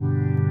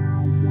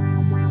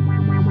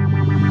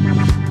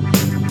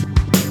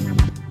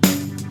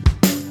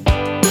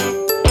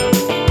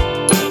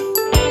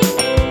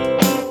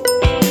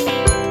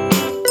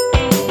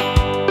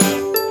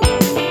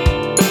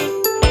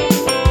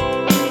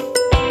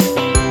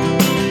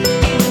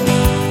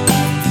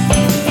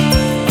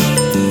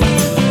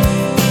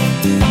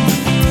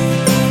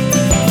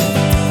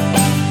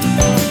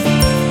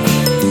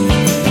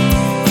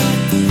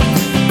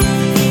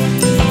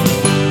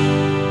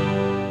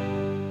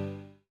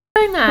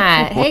doing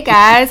that. Hey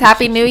guys,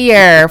 Happy New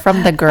Year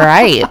from The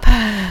Gripe.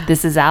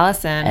 This is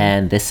Alison.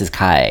 And this is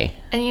Kai.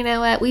 And you know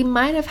what? We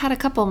might have had a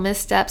couple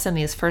missteps in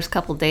these first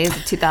couple days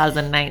of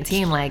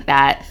 2019 like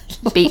that.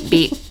 Beep,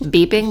 beep,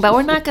 beeping. But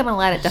we're not going to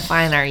let it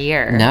define our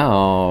year.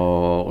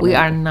 No. We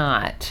are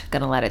not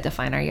going to let it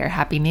define our year.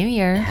 Happy New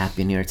Year.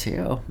 Happy New Year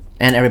too.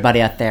 And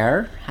everybody out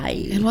there,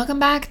 hi. And welcome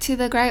back to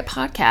The Gripe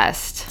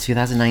Podcast.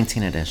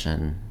 2019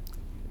 edition.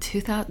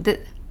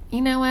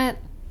 You know what?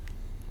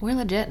 We're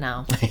legit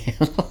now.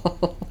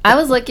 I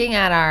was looking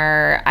at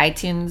our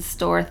iTunes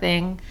store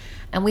thing,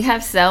 and we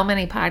have so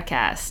many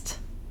podcasts.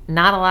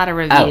 Not a lot of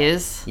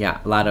reviews. Oh,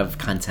 yeah, a lot of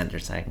content you're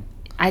saying.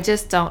 I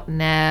just don't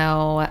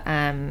know.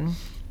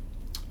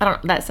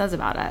 That says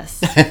about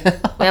us.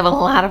 We have a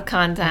lot of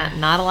content,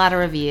 not a lot of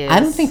reviews. I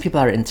don't think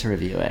people are into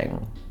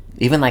reviewing.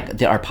 Even like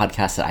there are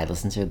podcasts that I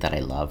listen to that I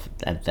love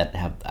that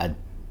have a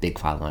big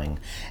following,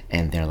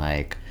 and they're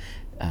like,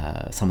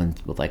 someone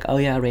will like, oh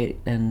yeah, rate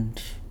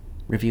and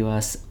review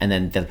us, and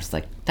then they're just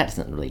like, that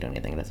doesn't really do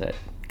anything, does it?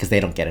 Because they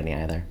don't get any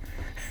either.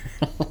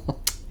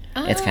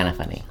 It's kind of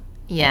funny.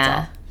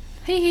 Yeah.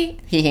 Have you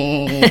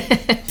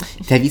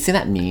seen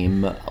that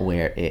meme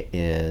where it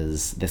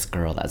is this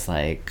girl that's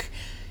like,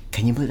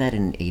 can you believe that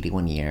in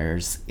 81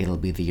 years it'll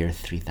be the year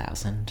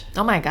 3000?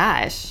 Oh my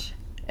gosh.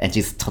 And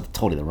she's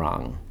totally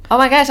wrong. Oh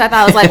my gosh, I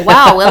thought I was like,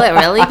 wow, will it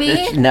really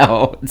be?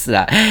 No, it's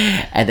not.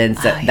 And then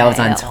that was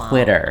on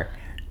Twitter.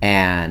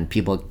 And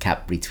people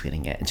kept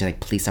retweeting it. And she's like,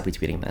 please stop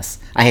retweeting this.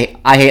 I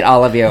hate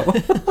all of you.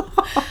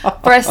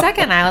 For a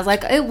second, I was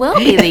like, it will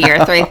be the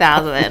year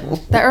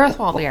 3000. The Earth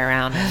won't be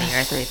around in the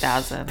year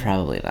 3000.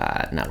 Probably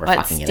not. No, we're but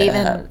fucking it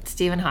up.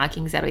 Stephen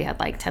Hawking said we had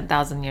like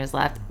 10,000 years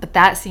left. But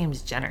that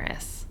seems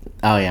generous.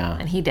 Oh, yeah.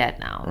 And he dead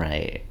now.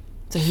 Right.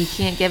 So he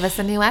can't give us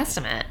a new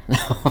estimate.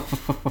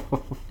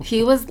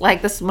 He was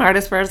like the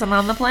smartest person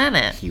on the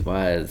planet. He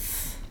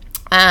was.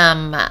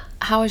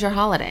 How was your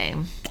holiday?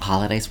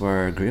 Holidays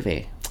were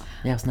groovy.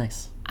 Yeah, it was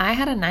nice. I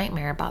had a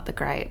nightmare about the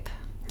gripe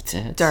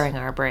during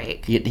our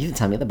break. You didn't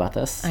tell me about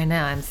this. I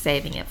know. I'm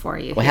saving it for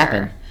you. What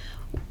happened?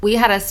 We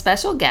had a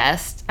special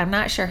guest. I'm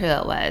not sure who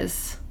it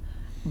was,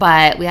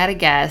 but we had a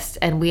guest,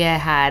 and we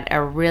had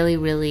a really,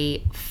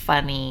 really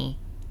funny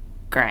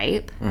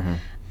gripe. Mm-hmm.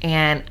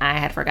 And I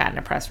had forgotten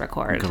to press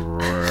record.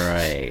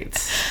 Great.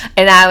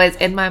 And I was,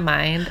 in my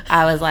mind,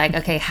 I was like,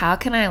 okay, how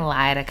can I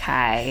lie to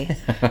Kai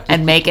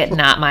and make it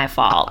not my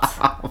fault?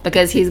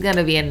 Because he's going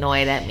to be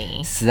annoyed at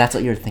me. So that's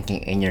what you're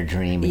thinking in your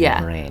dream, in your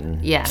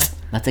brain. Yeah.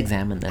 Let's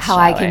examine this. How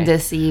I can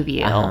deceive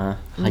you. How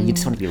you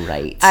just want to be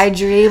right. I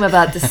dream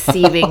about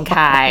deceiving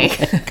Kai.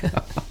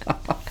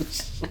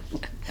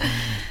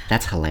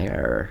 That's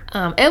hilarious.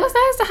 It was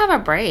nice to have a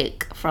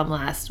break from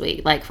last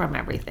week, like from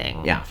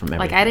everything. Yeah, from everything.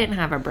 Like I didn't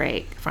have a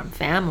break from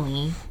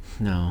family.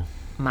 No.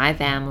 My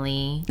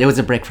family. It was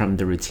a break from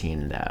the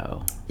routine,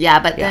 though. Yeah,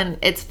 but then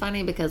it's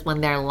funny because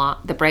when they're long,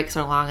 the breaks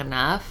are long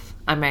enough,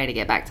 I'm ready to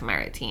get back to my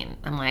routine.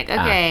 I'm like,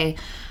 okay,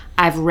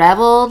 I've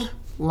reveled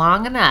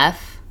long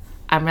enough.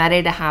 I'm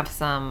ready to have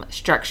some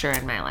structure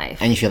in my life.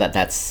 And you feel that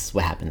that's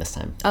what happened this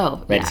time?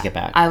 Oh, ready to get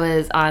back. I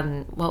was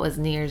on, what was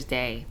New Year's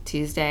Day?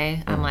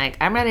 Tuesday? I'm like,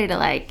 I'm ready to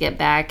like get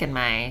back in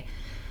my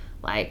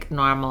like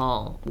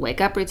normal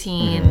wake up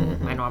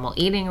routine, my normal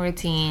eating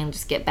routine,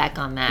 just get back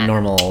on that.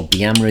 Normal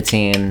BM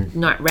routine.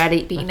 Not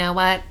ready, but you know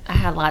what? I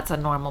had lots of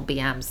normal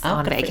BMs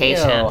on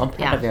vacation. I'm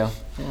proud of you.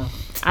 Yeah.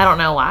 I don't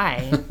know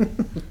why.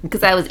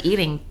 Because I was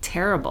eating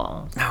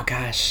terrible. Oh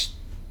gosh.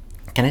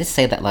 Can I just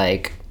say that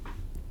like,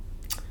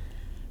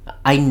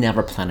 I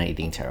never plan on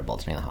eating terrible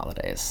during the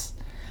holidays,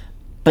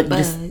 but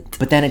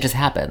then it just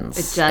happens.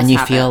 It just and you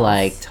feel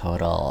like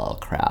total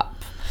crap.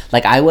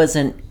 Like I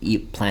wasn't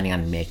planning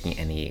on making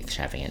any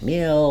extravagant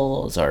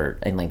meals or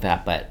anything like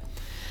that, but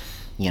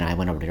I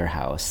went over to your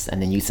house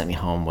and then you sent me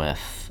home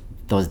with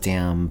those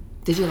damn.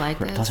 Did you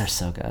like it? Those are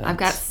so good. I've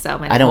got so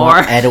many. I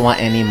don't want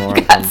any more.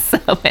 I've got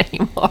so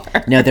many more.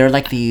 No, they're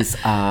like these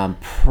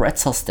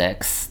pretzel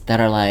sticks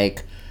that are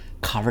like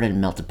covered in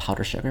melted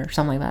powdered sugar or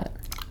something like that.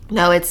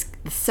 No, it's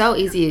so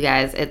easy, you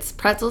guys. It's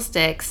pretzel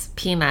sticks,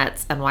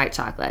 peanuts, and white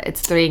chocolate. It's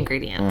 3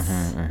 ingredients.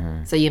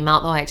 So you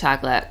melt the white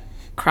chocolate,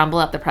 crumble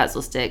up the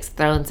pretzel sticks,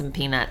 throw in some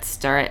peanuts,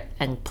 stir it,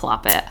 and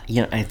plop it.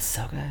 It's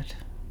so good.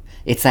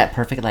 It's that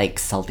perfect, like,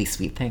 salty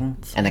sweet thing.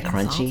 And the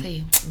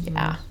crunchy. Mm-hmm.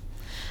 Yeah.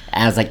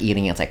 And I was, like,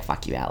 eating it. It's like,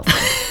 fuck you, Alison.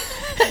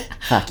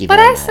 Fuck you But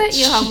very I much. sent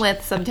you home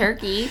with some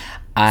turkey.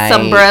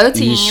 Some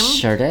protein. You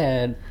sure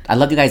did. I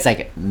love you guys,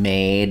 like,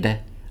 made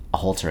a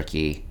whole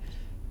turkey.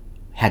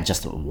 Had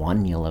just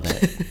one meal of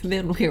it.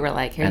 Then we were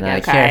like, here you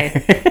go, Kai.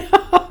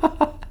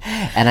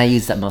 And I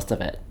used up most of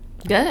it.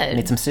 Good.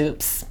 Made some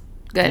soups.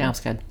 Good. Yeah, it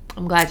was good.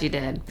 I'm glad you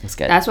did. It was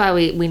good. That's why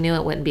we knew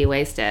it wouldn't be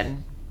wasted.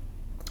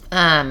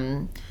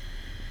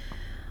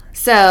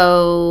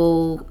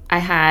 So I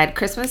had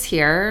Christmas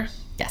here.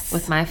 Yes.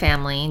 With my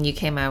family, and you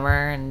came over,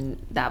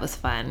 and that was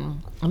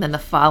fun. And then the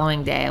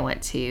following day, I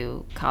went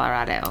to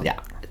Colorado.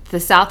 Yeah. The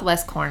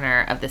southwest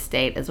corner of the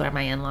state is where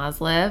my in-laws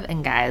live,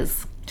 and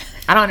guys,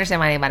 I don't understand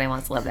why anybody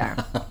wants to live there.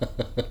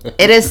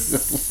 It is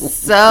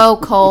so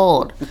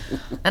cold.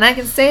 And I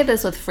can say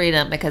this with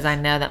freedom because I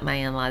know that my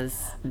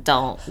in-laws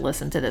don't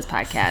listen to this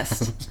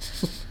podcast.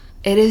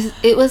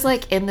 It was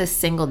like in the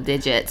single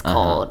digits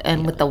cold.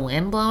 And with the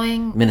wind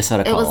blowing,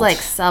 Minnesota cold. It was like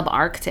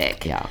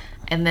subarctic. Yeah.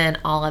 And then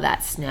all of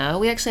that snow.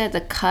 We actually had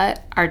to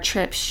cut our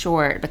trip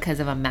short because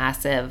of a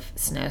massive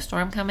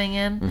snowstorm coming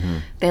in.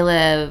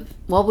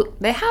 Mm-hmm.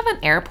 They have an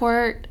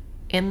airport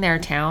in their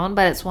town,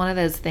 but it's one of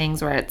those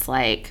things where it's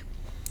like,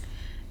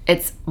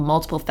 it's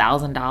multiple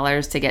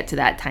 $1,000s to get to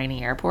that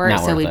tiny airport.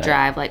 So we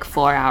drive like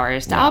 4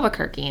 hours to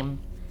Albuquerque,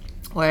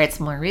 where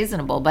it's more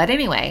reasonable. But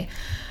anyway,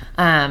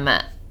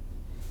 so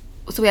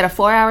we had a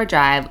 4-hour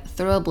drive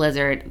through a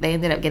blizzard. They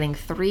ended up getting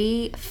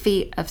 3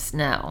 feet of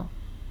snow.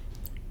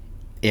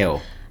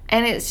 Ew.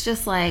 And it's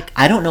just like,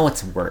 I don't know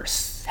what's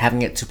worse,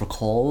 having it super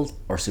cold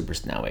or super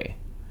snowy.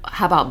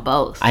 How about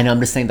both? I know, I'm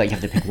just saying that you have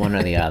to pick one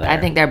or the other. I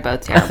think they're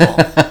both terrible.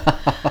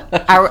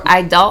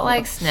 I don't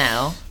like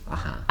snow.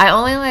 Uh-huh. I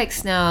only like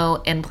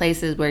snow in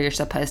places where you're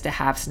supposed to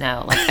have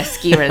snow, like a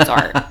ski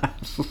resort.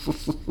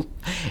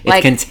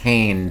 It's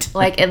contained.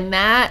 Like in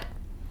that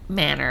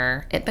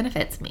manner, it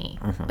benefits me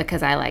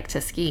because I like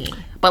to ski.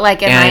 But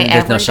like in my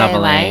everyday no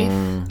shoveling,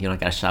 life, you don't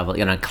got to shovel.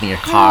 You don't clean your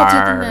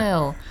car.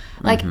 No,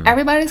 like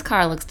everybody's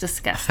car looks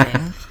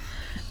disgusting.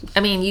 I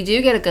mean, you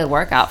do get a good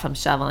workout from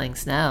shoveling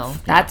snow.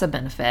 That's a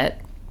benefit.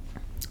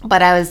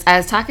 But I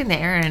was talking to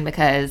Aaron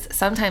because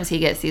sometimes he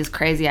gets these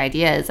crazy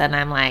ideas and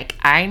I'm like,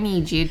 I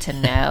need you to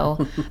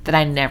know that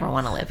I never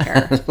want to live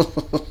here.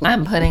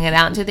 I'm putting it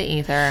out into the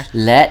ether.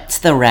 Let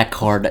the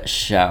record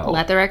show.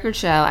 Let the record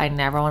show I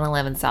never want to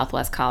live in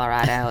Southwest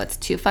Colorado. It's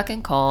too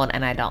fucking cold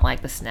and I don't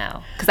like the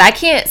snow. Because I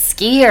can't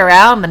ski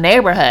around the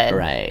neighborhood.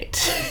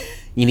 Right.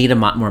 You need a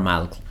more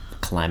mild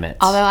climate.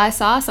 Although I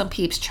saw some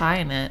peeps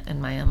trying it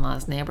in my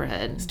in-laws'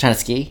 neighborhood. Trying to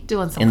ski?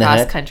 Doing some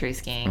cross-country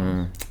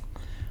skiing.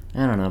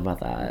 I don't know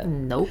about that.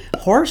 Nope.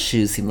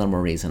 Horseshoes seem a little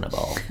more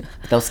reasonable.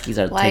 Those skis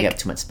take up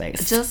too much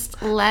space.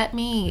 Just let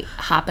me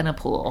hop in a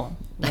pool,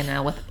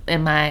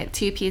 in my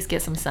 2-piece,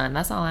 get some sun.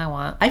 That's all I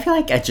want. I feel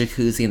like a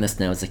jacuzzi in the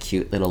snow is a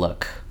cute little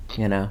look,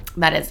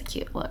 That is a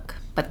cute look.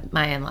 But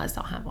my in-laws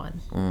don't have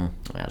one. Well,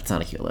 it's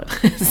not a cute look.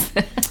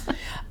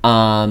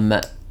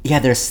 Yeah,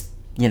 there's,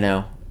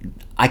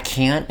 I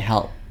can't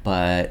help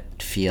but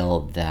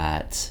feel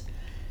that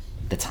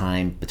the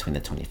time between the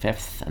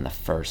 25th and the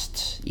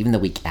 1st, even the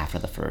week after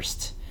the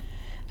 1st,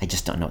 I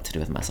just don't know what to do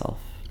with myself.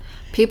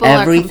 People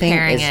Everything are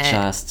comparing is it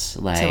just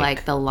to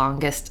like the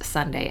longest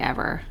Sunday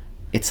ever.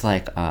 It's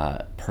like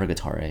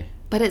purgatory.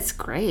 But it's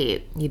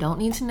great. You don't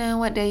need to know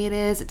what day it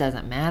is. It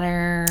doesn't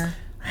matter.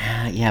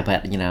 Yeah,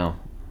 but,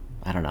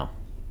 I don't know.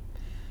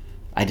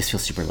 I just feel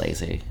super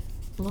lazy.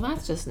 Well,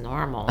 that's just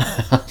normal.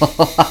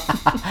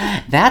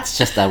 That's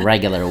just a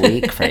regular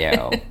week for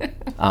you.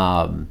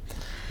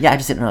 Yeah, I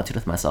just didn't know what to do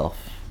with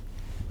myself.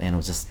 And it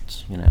was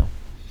just,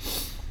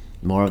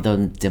 more of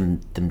them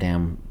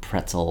damn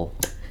pretzel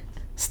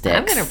sticks.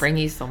 I'm going to bring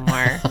you some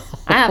more.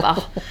 I have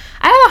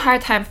a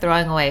hard time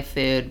throwing away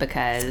food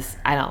because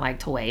I don't like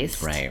to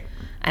waste. Right.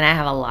 And I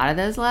have a lot of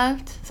those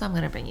left, so I'm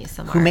going to bring you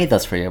some more. Who made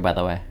those for you, by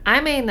the way?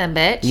 I made them,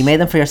 bitch. You made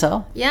them for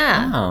yourself?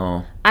 Yeah.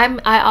 Oh.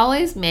 I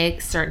always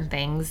make certain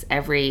things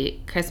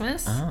every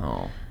Christmas.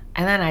 Oh.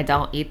 And then I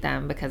don't eat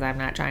them because I'm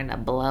not trying to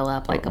blow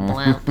up like a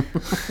blimp.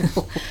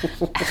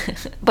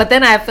 But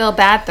then I feel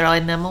bad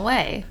throwing them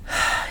away.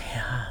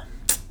 Yeah.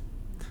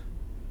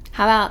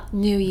 How about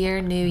New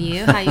Year, New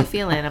You? How you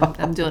feeling?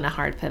 I'm doing a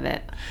hard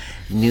pivot.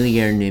 New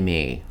Year, New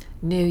Me.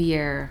 New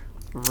Year,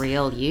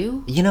 real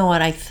you? You know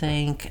what I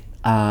think?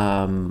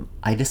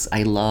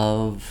 I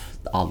love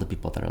all the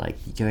people that are like,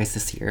 you guys,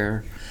 this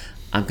year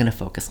I'm gonna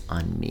focus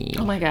on me.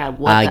 Oh my God!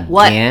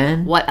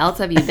 What else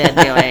have you been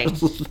doing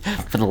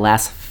for the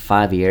last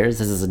 5 years?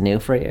 This is new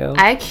for you.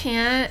 I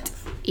can't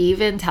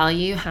even tell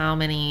you how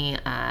many.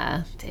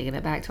 Taking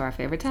it back to our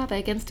favorite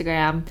topic,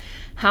 Instagram.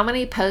 How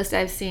many posts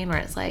I've seen where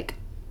it's like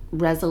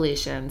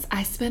resolutions.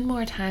 I spend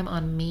more time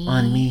on me.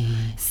 On me.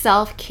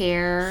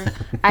 Self-care.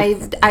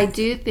 I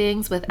do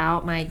things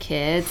without my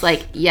kids.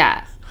 Like,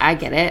 yeah, I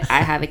get it.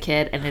 I have a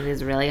kid, and it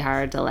is really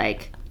hard to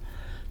like.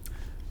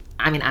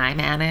 I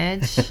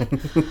manage,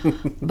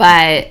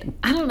 but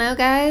I don't know,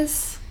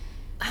 guys.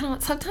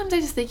 Sometimes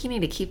I just think you need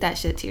to keep that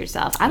shit to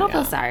yourself. I don't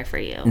feel sorry for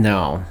you.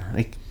 No,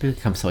 it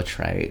becomes so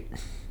trite.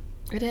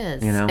 It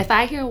is. If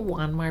I hear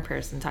one more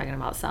person talking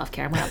about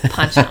self-care, I'm going to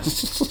punch them.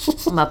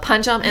 I'm going to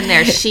punch them in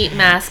their sheet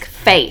mask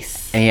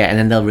face. And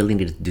then they'll really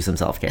need to do some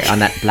self-care on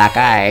that black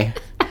eye.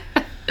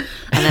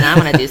 And then I'm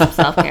going to do some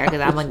self-care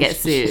because I'm going to get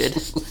sued.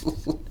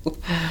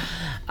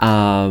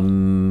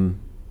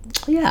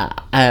 Yeah.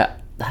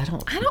 I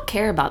don't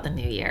care about the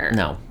new year.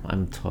 No,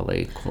 I'm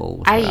totally cool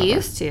with whatever.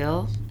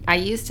 I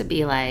used to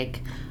be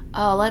like,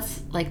 oh,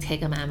 let's like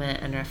take a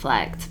moment and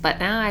reflect. But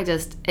now it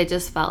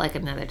just felt like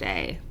another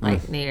day,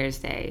 like New Year's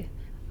Day.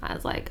 I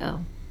was like, oh,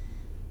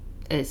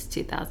 it's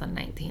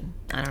 2019.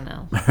 I don't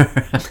know.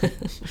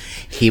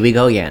 Here we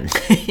go again.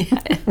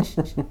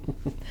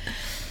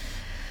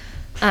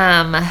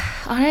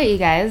 All right, you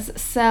guys.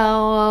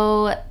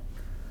 So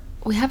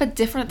we have a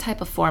different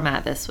type of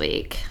format this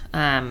week.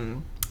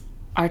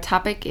 Our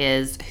topic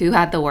is who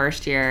had the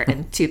worst year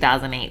in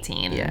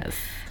 2018. Yes.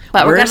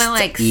 But Worst we're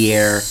going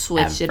to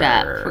switch it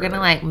up. We're going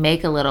to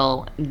make a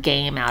little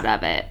game out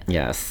of it.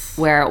 Yes.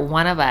 Where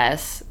one of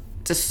us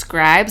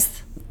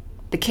describes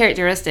the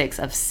characteristics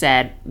of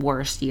said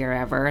worst year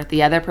ever.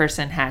 The other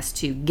person has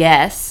to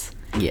guess.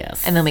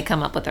 Yes. And then we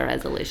come up with a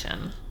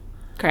resolution.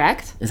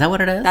 Correct? Is that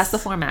what it is? That's the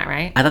format,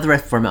 right? I thought the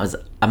format was,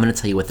 I'm going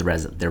to tell you what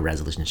their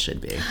resolution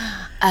should be.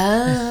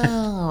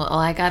 Oh,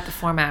 I got the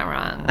format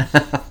wrong.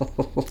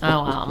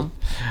 Oh, well.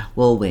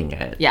 We'll wing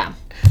it. Yeah.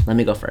 Let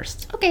me go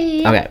first.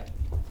 Okay.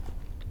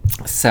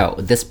 So,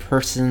 this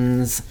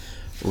person's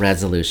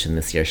resolution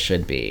this year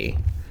should be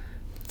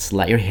to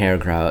let your hair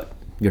grow out,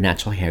 your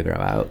natural hair grow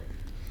out.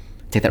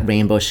 Take that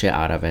rainbow shit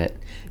out of it.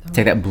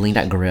 Take that bling,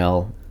 that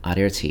grill out of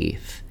your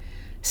teeth.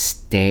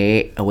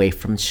 Stay away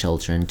from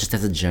children, just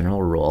as a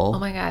general rule. Oh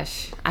my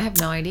gosh, I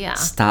have no idea.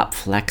 Stop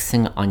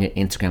flexing on your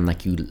Instagram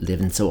like you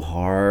living so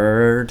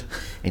hard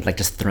and like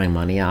just throwing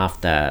money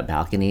off the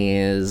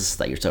balconies,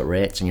 like you're so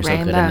rich and you're so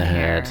good in the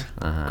head.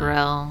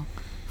 Grill,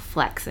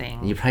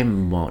 flexing. You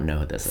probably won't know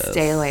who this is.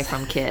 Stay away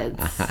from kids.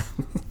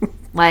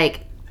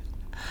 Like,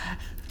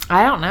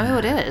 I don't know who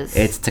it is.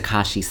 It's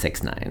Tekashi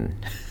 6ix9ine.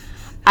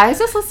 I was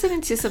just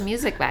listening to some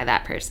music by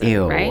that person.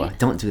 Ew, right?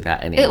 Don't do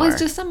that anymore. It was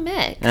just a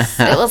mix.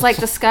 It was like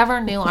discover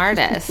new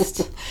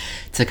artist.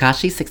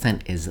 Tekashi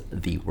 6ix9ine is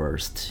the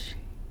worst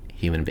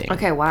human being.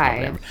 Okay,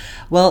 why?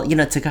 Well,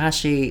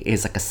 Tekashi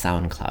is like a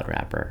SoundCloud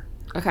rapper.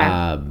 Okay.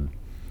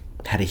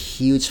 Had a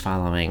huge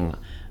following,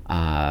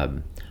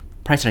 probably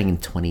starting in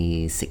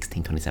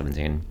 2016,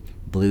 2017.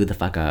 Blew the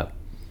fuck up.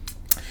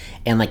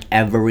 And like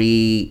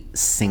every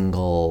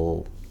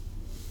single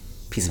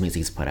piece of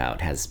music he's put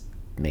out has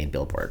made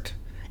Billboard.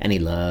 And he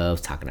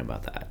loves talking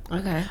about that.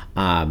 Okay.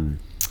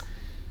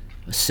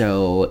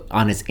 So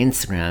on his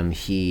Instagram,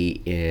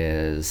 he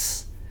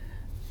is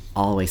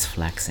always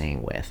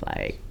flexing with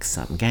like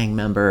some gang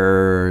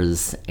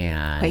members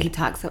and. But he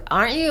talks.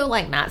 Aren't you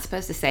like not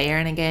supposed to say you're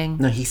in a gang?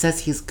 No, he says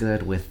he's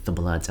good with the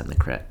Bloods and the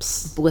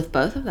Crips. With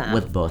both of them.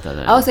 With both of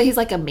them. Oh, so he's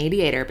like a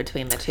mediator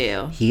between the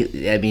two.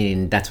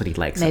 That's what he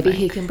likes. Maybe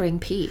he can bring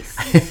peace.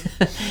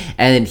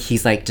 And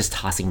he's like just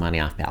tossing money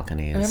off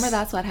balconies. Remember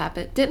that's what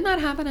happened. Didn't that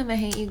happen in The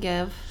Hate You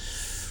Give?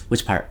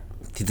 Which part?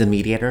 The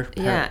mediator part?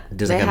 Yeah.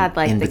 There's they like had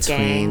like in the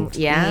between.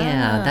 gang.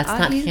 Yeah, that's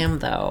not him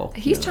though.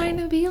 He's trying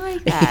to be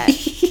like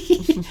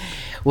that.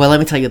 Well, let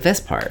me tell you this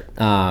part.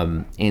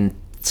 In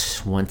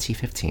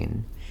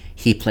 2015,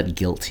 he pled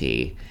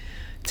guilty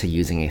to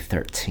using a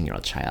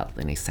 13-year-old child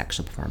in a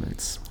sexual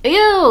performance.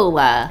 Ew!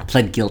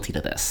 Pled guilty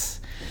to this.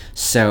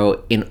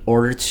 So in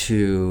order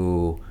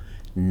to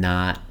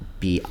not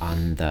be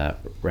on the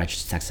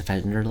registered sex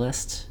offender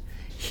list,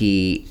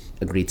 he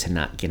agreed to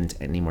not get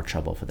into any more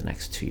trouble for the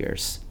next 2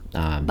 years.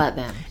 But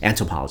then. And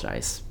to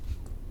apologize.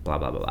 Blah,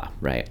 blah, blah, blah.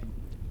 Right.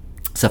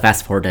 So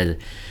fast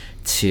forwarded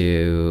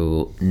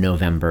to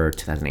November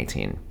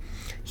 2018.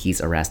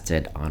 He's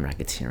arrested on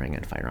racketeering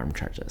and firearm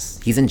charges.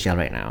 He's in jail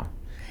right now.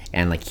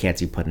 And like he had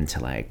to be put into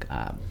like,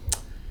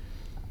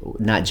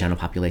 not general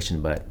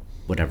population, but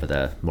whatever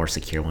the more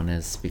secure one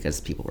is,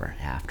 because people were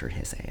after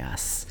his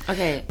ass.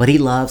 Okay. But he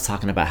loves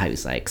talking about how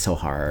he's like so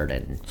hard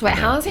and. So wait,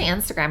 how is he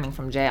Instagramming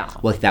from jail?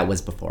 Well, that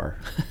was before.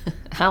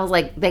 I was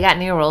like, they got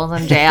new rules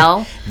in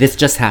jail. This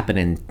just happened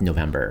in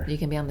November. You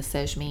can be on the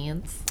social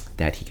medias.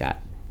 That he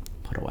got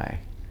put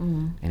away.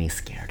 And he's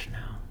scared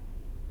now.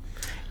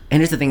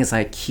 And here's the thing is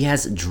like he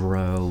has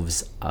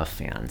droves of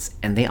fans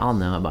and they all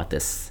know about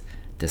this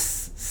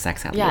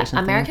sex allegation.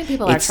 Yeah, American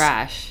people are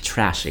trash.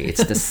 Trashy.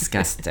 It's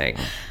disgusting.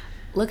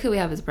 Look who we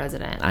have as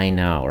president. I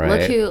know,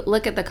 right?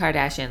 Look at the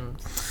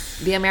Kardashians.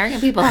 The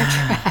American people are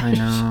trash. I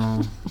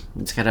know.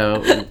 We just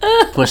gotta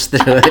push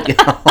through it,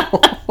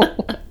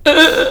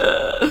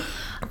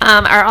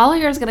 Are all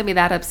yours going to be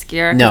that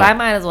obscure? No. I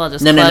might as well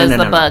just close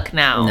the book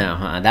now.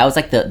 No, that was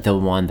like the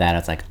one that I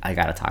was like, I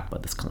gotta talk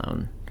about this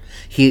clown.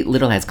 He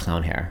literally has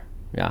clown hair.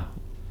 Yeah.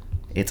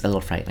 It's a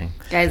little frightening.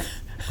 Guys,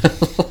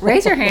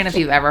 raise your hand if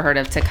you've ever heard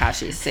of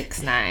Tekashi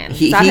 6ix9ine.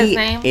 Is that his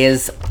name? He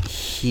is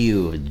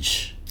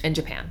huge. In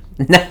Japan.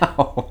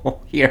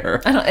 No.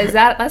 Here.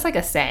 That's like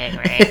a saying,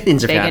 right? In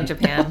Japan. Big in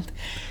Japan.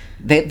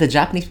 The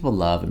Japanese people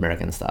love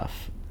American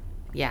stuff.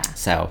 Yeah.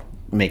 So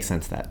it makes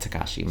sense that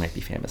Tekashi might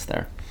be famous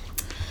there.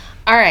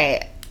 All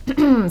right.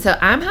 So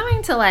I'm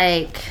having to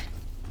like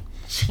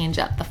change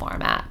up the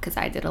format because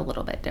I did a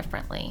little bit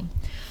differently.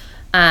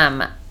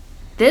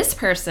 This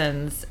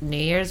person's New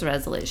Year's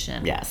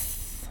resolution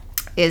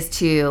is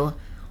to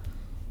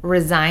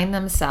resign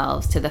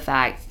themselves to the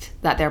fact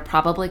that they're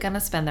probably going to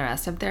spend the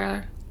rest of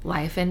their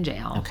life in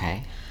jail.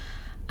 Okay.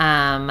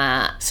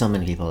 So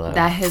many people though.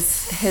 That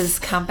his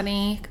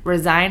company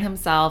resign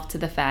himself to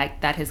the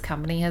fact that his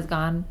company has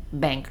gone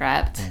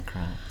bankrupt.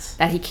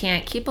 That he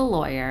can't keep a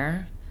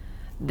lawyer.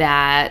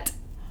 That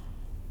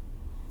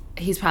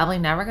he's probably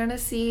never going to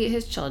see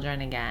his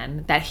children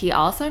again. That he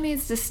also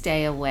needs to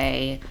stay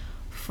away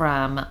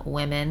from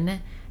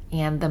women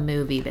and the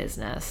movie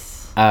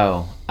business.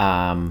 Oh,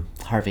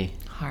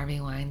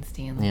 Harvey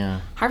Weinstein. Yeah.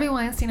 Harvey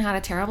Weinstein had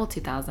a terrible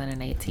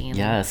 2018.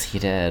 Yes, he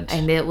did.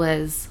 And it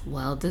was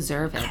well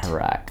deserved.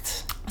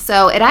 Correct.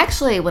 So it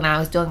actually, when I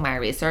was doing my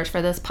research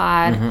for this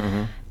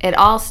pod, it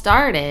all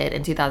started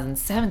in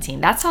 2017.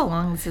 That's how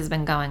long this has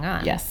been going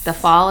on. Yes. The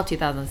fall of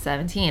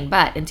 2017.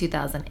 But in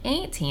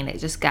 2018, it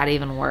just got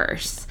even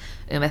worse.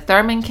 Uma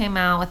Thurman came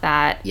out with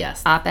that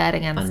op-ed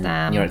against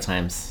them. New York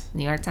Times.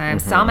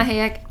 Salma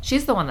Hayek,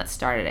 she's the one that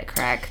started it,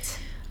 correct?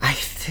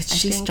 Did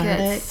she start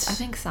it? I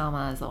think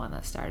Salma is the one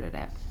that started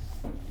it.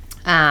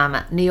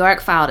 New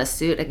York filed a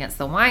suit against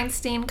the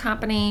Weinstein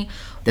Company.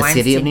 The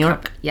city of New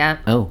York? Yeah.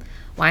 Oh.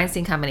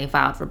 Weinstein Company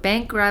filed for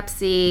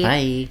bankruptcy.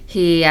 Bye.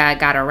 He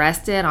got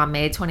arrested on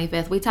May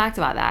 25th. We talked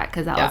about that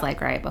because that was like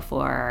right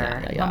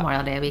before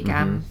Memorial Day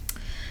weekend.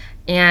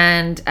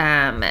 And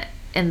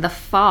in the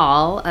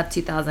fall of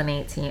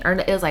 2018, or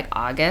it was like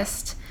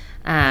August,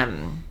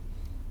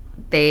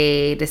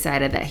 they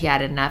decided that he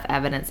had enough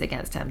evidence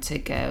against him to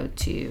go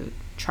to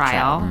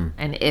trial.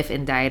 And if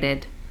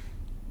indicted,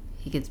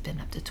 he could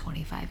spend up to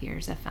 25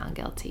 years if found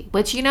guilty.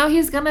 Which,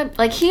 he's gonna,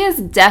 he is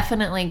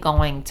definitely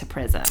going to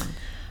prison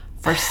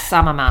for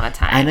some amount of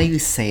time. I know you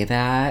say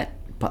that,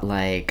 but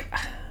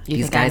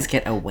these guys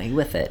get away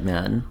with it,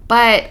 man.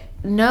 But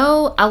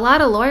no, a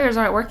lot of lawyers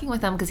aren't working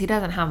with him because he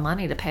doesn't have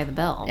money to pay the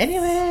bills.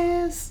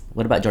 Anyways,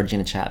 what about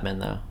Georgina Chapman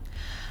though?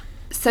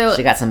 So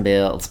she got some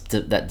bills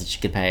that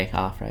she could pay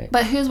off, right?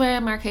 But who's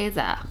wearing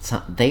Marchesa?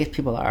 These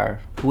people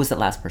are. Who was the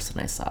last person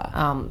I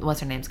saw?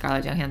 What's her name?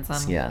 Scarlett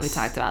Johansson. Yes, we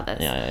talked about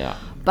this. Yeah.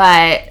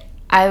 But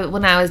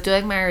when I was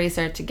doing my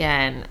research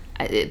again,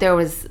 there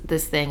was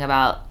this thing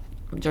about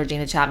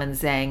Georgina Chapman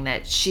saying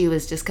that she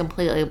was just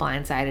completely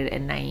blindsided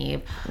and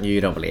naive.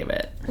 You don't believe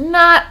it?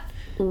 Not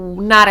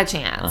a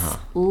chance.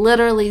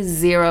 Literally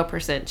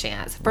 0%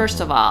 chance.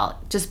 First of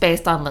all, just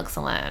based on looks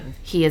alone,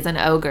 he is an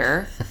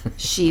ogre.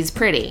 She's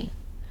pretty.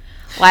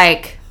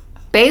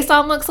 Based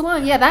on looks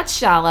alone, yeah, that's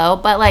shallow,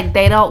 but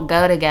they don't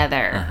go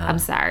together. I'm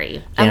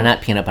sorry. They're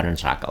not peanut butter and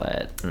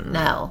chocolate.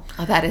 No.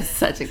 Oh, that is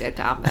such a good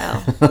combo.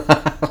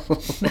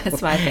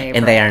 That's my favorite.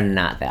 And they are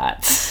not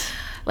that.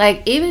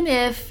 Even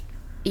if,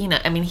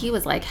 he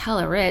was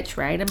hella rich,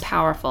 right? And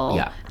powerful.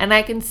 Yeah. And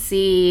I can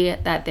see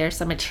that there's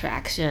some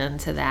attraction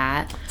to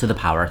that. To the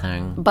power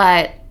thing.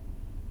 But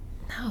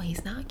no,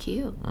 he's not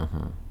cute.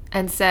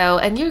 And so,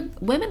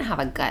 women have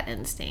a gut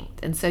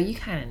instinct, and so you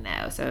kind of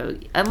know. So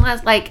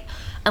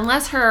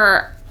unless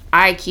her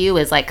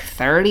IQ is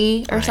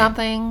 30 or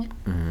something,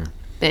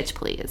 bitch,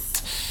 please.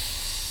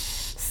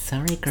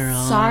 Sorry,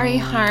 girl. Sorry,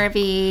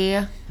 Harvey.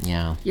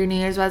 Yeah. Your New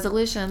Year's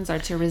resolutions are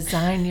to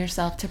resign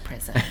yourself to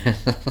prison.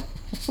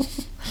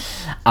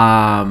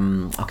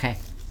 Okay.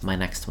 My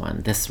next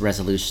one. This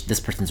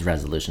person's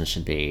resolution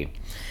should be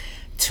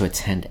to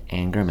attend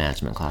anger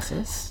management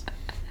classes.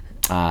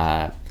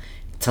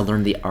 To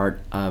learn the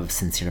art of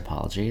sincere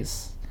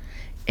apologies.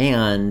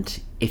 And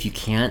if you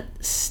can't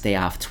stay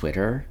off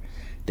Twitter,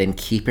 then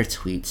keep your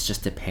tweets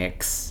just to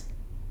pics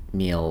of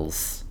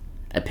meals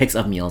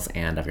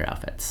and of your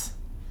outfits.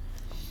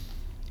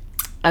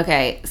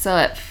 Okay, so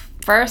at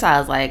first I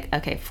was like,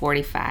 okay,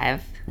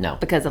 45. No.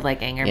 Because of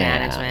anger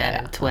management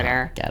and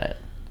Twitter. Get it.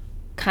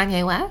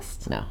 Kanye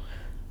West? No.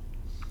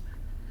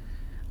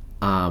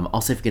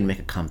 Also, if you're going to make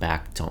a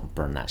comeback, don't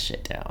burn that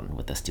shit down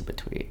with a stupid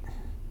tweet.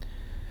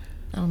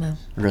 I don't know.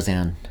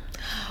 Roseanne.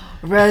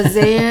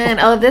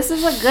 Oh, this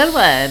is a good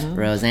one.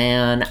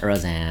 Roseanne.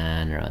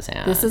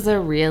 This is a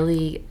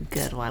really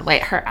good one.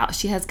 Wait,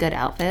 she has good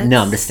outfits?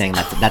 No, I'm just saying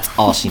that's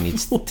all she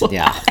needs to,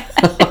 yeah.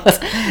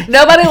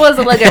 Nobody wants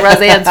to look at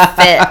Roseanne's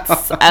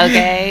fits,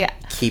 okay?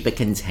 Keep it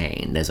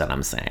contained is what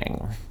I'm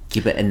saying.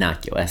 Keep it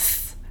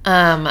innocuous.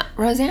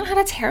 Roseanne had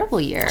a terrible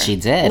year. She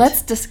did.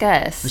 Let's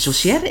discuss.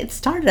 It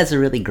started as a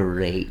really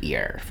great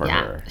year for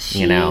her.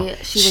 She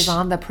was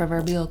on the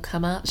proverbial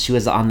come up. She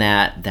was on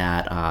that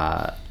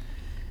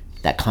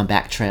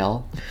comeback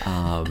trail.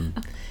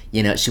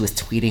 She was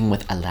tweeting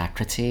with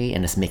alacrity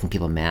and just making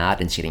people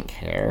mad, and she didn't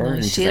care.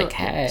 And she's like,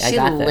 "Hey, I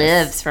got this." She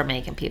lives for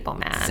making people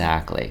mad.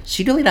 Exactly,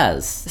 she really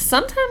does.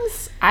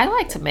 Sometimes I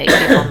like to make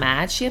people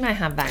mad. She and I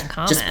have that in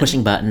common. Just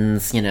pushing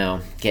buttons,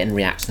 getting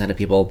reactions out of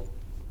people.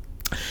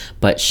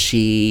 But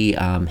she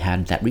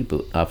had that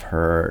reboot of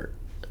her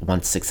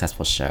once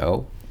successful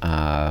show,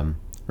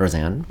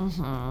 Roseanne.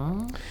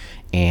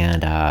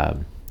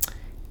 And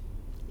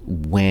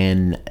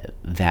when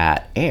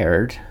that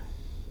aired,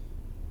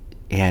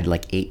 it had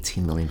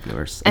 18 million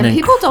viewers. And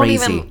people don't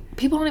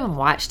even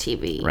watch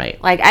TV. Right.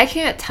 I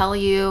can't tell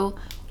you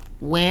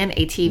when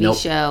a TV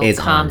show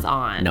comes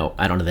on. No,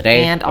 I don't know the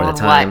day and or on the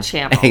time. What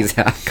channel.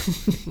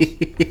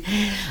 Exactly.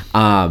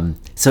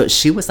 So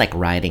she was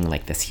riding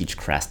this huge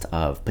crest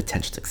of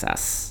potential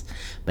success.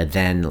 But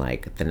then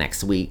the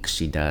next week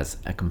she does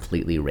a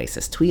completely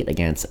racist tweet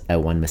against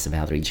one Miss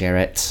Valerie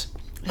Jarrett.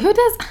 Who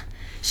does?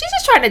 She's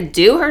just trying to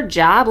do her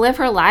job, live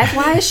her life.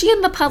 Why is she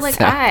in the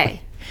public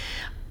eye?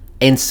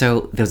 And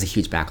so there was a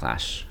huge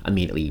backlash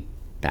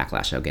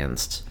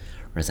against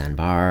Roseanne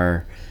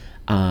Barr.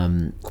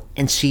 And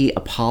she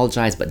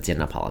apologized but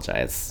didn't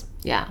apologize.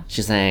 Yeah.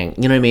 She's saying,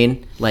 you know what I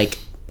mean? Like,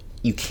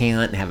 you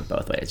can't have it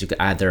both ways. You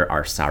either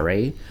are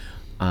sorry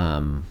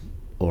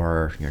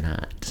or you're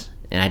not.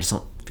 And I just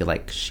don't feel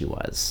like she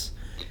was.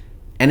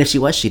 And if she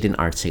was, she didn't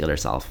articulate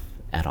herself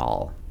at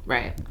all.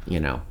 Right. You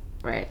know?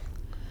 Right.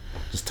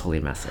 Just totally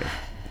messy.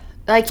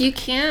 Like, you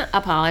can't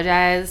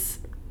apologize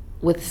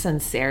with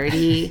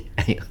sincerity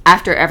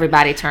after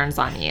everybody turns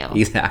on you.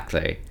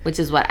 Exactly. Which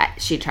is what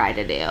she tried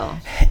to do.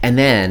 And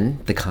then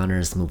the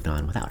Connors moved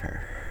on without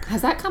her.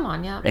 Has that come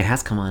on yet? It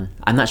has come on.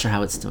 I'm not sure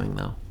how it's doing,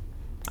 though.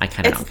 I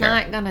kind of don't care.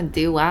 It's not going to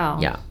do well.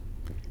 Yeah.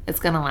 It's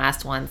going to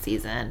last one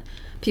season.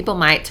 People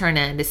might tune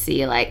in to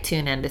see,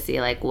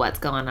 what's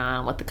going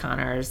on with the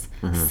Connors,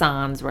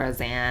 Sans,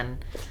 Roseanne.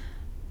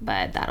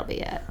 But that'll be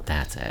it.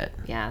 That's it.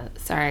 Yeah.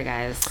 Sorry,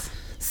 guys.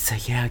 So,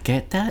 yeah,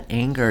 get that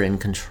anger in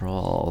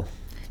control.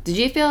 Did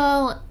you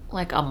feel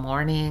like a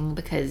mourning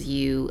because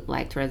you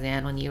liked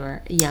Roseanne when you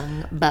were a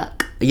young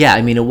buck? Yeah,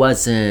 I mean, it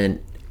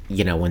wasn't,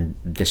 when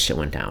this shit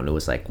went down. It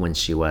was like when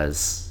she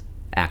was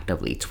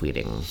actively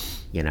tweeting,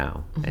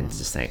 and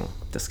just saying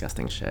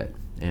disgusting shit.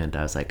 And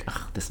I was like,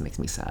 ugh, this makes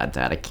me sad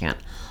that I can't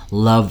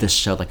love this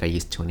show like I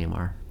used to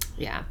anymore.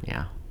 Yeah.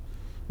 Yeah.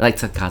 Like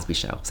the Cosby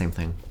Show, same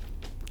thing,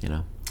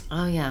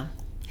 Oh, yeah.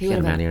 He would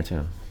have been here,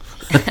 too.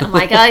 I'm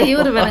like, oh, he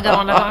would have been a good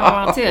one to talk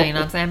about, too. You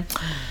know what I'm saying?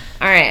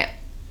 All right.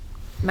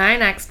 My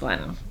next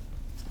one.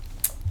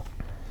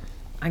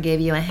 I gave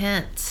you a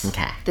hint.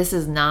 Okay. This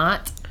is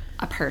not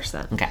a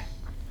person. Okay.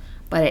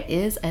 But it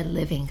is a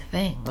living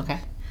thing. Okay.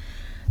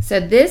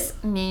 So this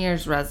New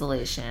Year's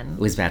resolution. It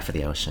was bad for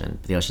the ocean.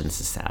 The ocean's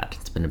just sad.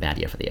 It's been a bad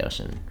year for the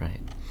ocean, right?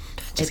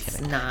 Just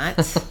kidding. Not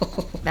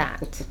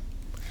that.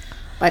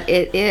 But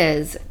it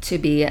is to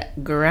be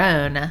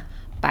grown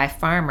by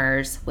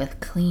farmers with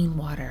clean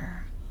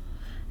water.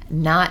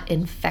 Not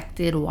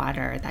infected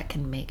water that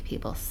can make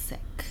people sick.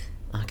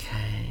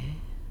 Okay.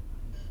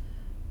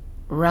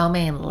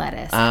 Romaine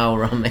lettuce. Oh,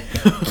 romaine.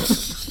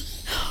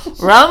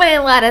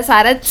 Romaine lettuce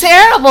had a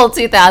terrible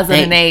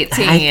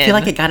 2018. I feel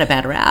like it got a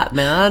bad rap,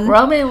 man.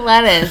 Romaine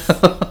lettuce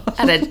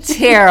had a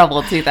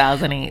terrible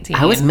 2018.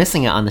 I was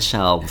missing it on the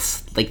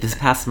shelves. Like this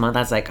past month, I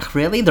was like,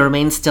 really? The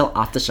romaine's still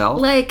off the shelf?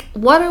 Like,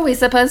 what are we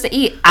supposed to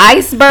eat?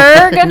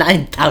 Iceberg?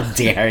 How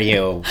dare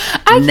you?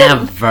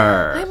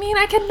 Never.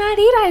 I cannot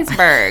eat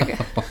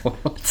iceberg.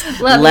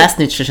 Less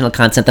nutritional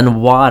content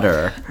than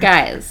water.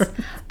 Guys,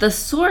 the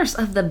source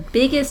of the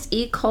biggest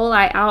E.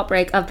 coli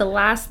outbreak of the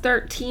last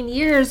 13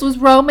 years was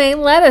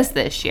romaine lettuce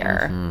this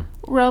year. Mm-hmm.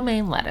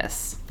 Romaine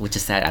lettuce. Which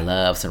is sad. I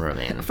love some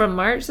romaine. From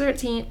March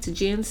 13th to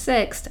June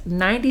 6th,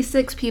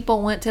 96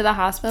 people went to the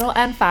hospital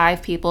and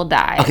 5 people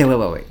died. Okay,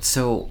 wait.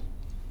 So,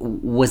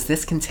 was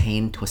this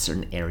contained to a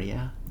certain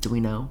area? Do we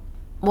know?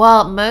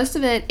 Well, most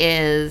of it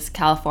is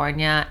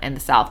California and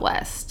the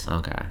Southwest.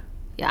 Okay.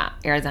 Yeah,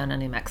 Arizona,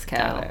 New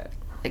Mexico,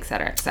 et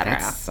cetera, et cetera.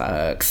 That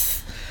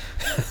sucks.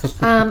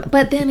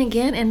 But then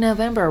again, in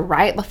November,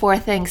 right before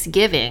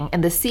Thanksgiving,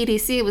 and the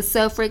CDC was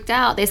so freaked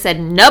out, they said,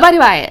 nobody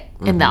buy it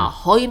in the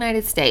whole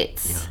United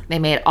States. Yeah. They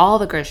made all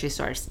the grocery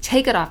stores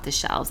take it off the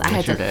shelves. I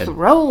had to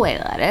throw away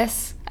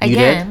lettuce.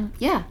 Again, you did?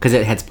 Yeah. Because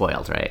it had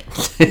spoiled, right?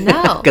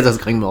 No. Because it was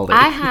going moldy.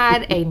 I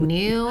had a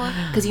new,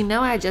 because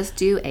I just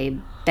do a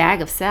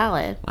bag of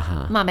salad.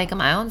 I'm not making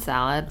my own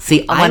salad.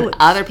 See,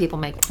 other people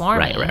make it for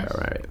me.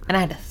 Right. And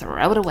I had to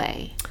throw it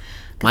away.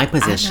 My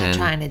position I'm not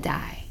trying to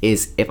die.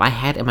 Is if I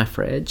had it in my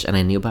fridge and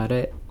I knew about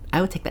it,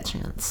 I would take that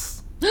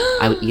chance.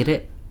 I would eat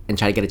it and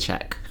try to get a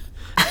check.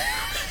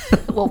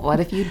 Well, what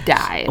if you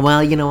died?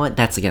 Well, you know what?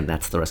 That's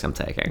the risk I'm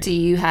taking. Do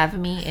you have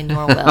me in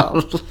your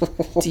will?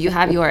 Do you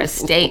have your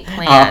estate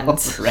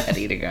planned?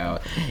 Ready to go.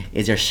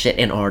 Is your shit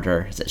in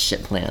order? Is it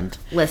shit planned?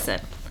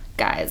 Listen,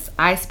 guys,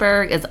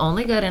 iceberg is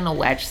only good in a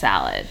wedge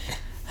salad.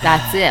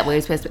 That's it.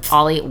 We're supposed to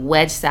all eat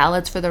wedge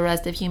salads for the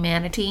rest of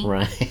humanity.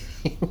 Right.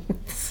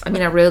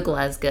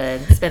 Arugula is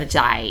good. Spinach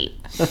I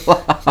eat.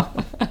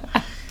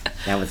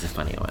 That was a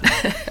funny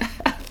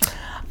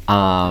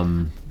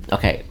one.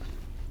 Okay.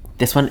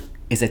 This one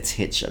is a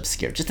titch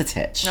obscure. Just a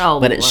titch. Oh,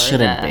 but it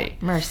shouldn't be.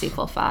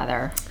 Merciful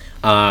Father.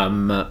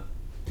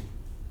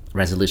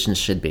 Resolution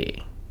should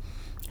be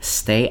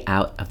stay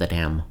out of the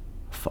damn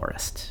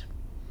forest.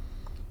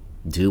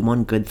 Do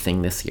one good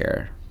thing this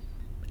year.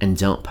 And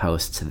don't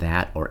post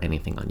that or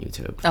anything on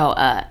YouTube. Oh,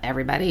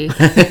 everybody.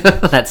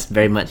 That's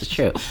very much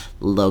true.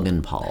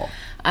 Logan Paul.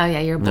 Oh, yeah,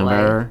 your boy.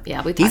 Remember?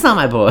 Yeah, he's not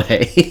my boy.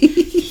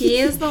 He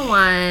is the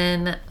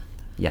one.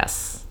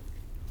 Yes.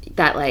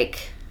 That,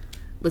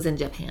 was in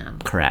Japan.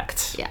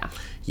 Correct. Yeah.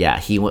 Yeah,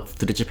 he went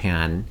through to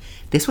Japan.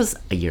 This was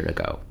a year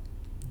ago.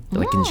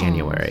 In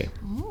January.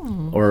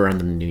 Or around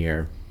the New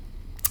Year.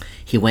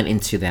 He went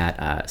into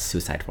that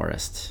suicide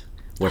forest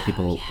where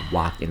people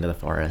walk into the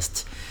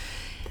forest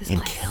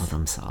and kill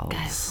themselves.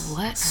 Guys,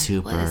 what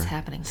is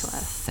happening to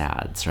us?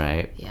 Sad,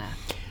 right? Yeah.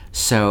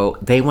 So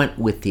they went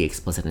with the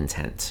explicit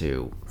intent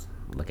to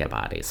look at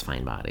bodies,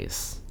 find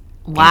bodies.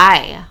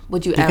 Why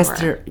would you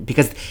ever?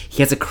 Because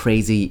he has a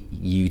crazy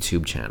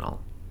YouTube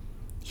channel.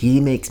 He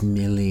makes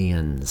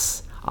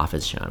millions off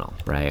his channel,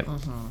 right?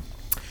 Mm-hmm.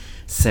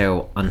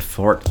 So,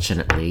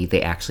 unfortunately,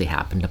 they actually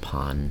happened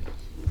upon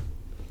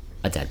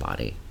a dead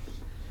body.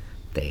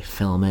 They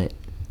film it,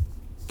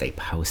 they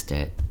post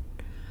it,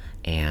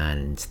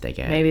 and they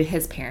get... Maybe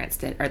his parents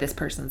did, or this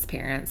person's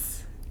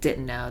parents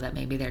didn't know that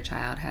maybe their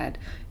child had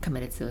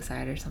committed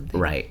suicide or something.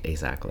 Right,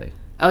 exactly.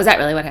 Oh, is that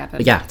really what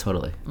happened? Yeah,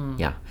 totally.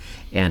 Yeah.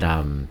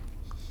 And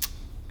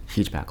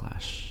huge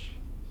backlash.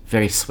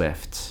 Very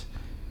swift.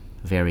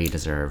 Very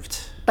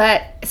deserved.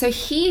 But, so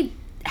he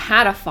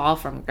had a fall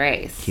from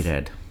grace. He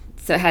did.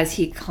 So has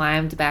he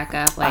climbed back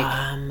up?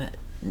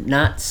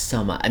 Not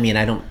so much. I mean,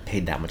 I don't pay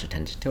that much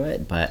attention to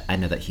it, but I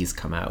know that he's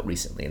come out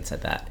recently and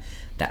said that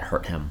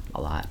hurt him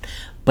a lot.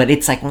 But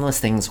it's like one of those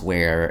things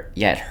where,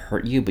 yeah, it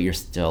hurt you, but you're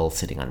still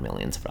sitting on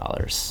millions of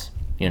dollars.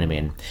 You know what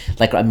I mean?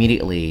 Like,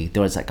 immediately,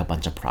 there was like a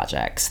bunch of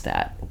projects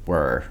that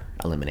were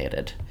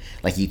eliminated.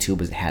 Like, YouTube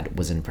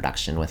was in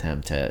production with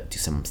him to do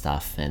some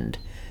stuff, and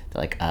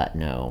they're like,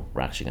 no,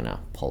 we're actually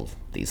gonna pull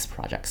these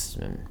projects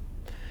and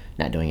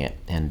not doing it.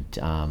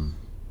 And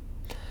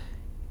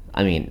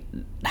I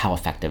mean, how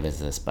effective is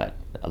this? But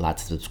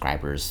lots of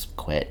subscribers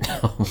quit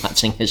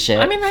watching his shit.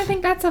 I mean, I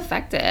think that's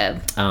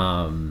effective.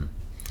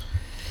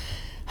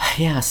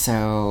 Yeah,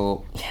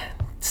 so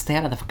stay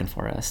out of the fucking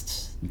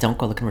forest. Don't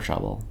go looking for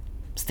trouble.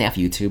 Stay off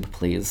YouTube,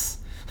 please.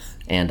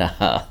 And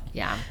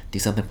do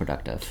something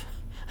productive.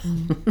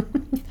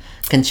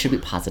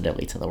 Contribute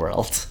positively to the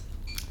world.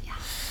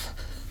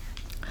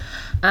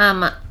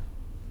 Yeah.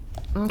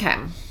 Okay.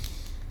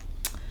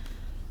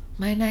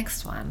 My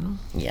next one.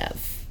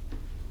 Yes.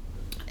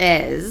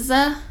 Is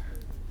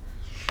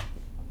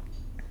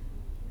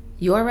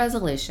your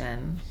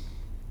resolution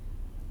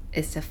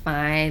is to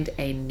find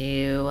a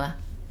new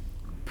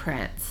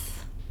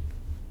prince.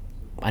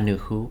 A new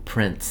who?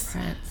 Prince.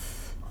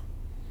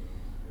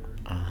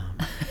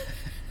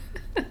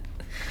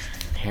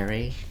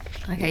 Harry.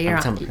 Okay,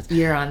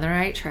 you're on the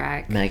right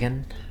track.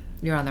 Meghan.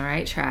 You're on the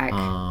right track.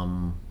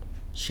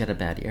 She had a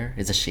bad year.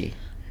 Is it she?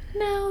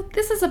 No,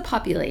 this is a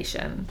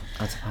population.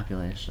 Oh, it's a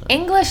population.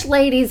 English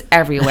ladies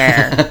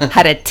everywhere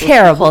had a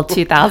terrible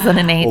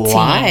 2018.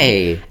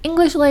 Why?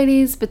 English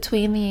ladies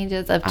between the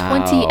ages of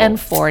 20 and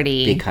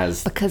 40.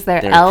 Because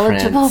their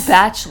eligible prince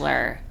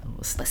bachelor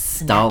was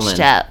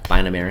snatched up by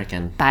an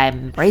American. By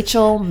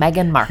Rachel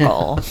Meghan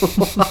Markle.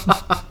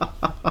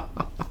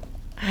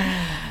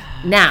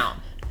 Now,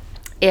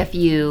 if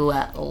you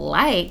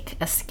like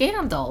a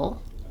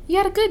scandal, you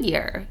had a good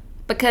year.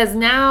 Because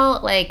now,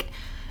 like...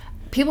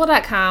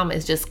 People.com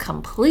is just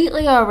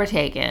completely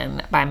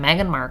overtaken by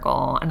Meghan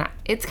Markle, and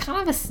it's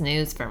kind of a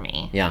snooze for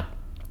me. Yeah.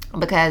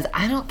 Because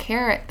I don't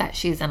care that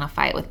she's in a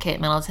fight with Kate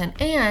Middleton,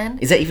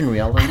 and... Is that even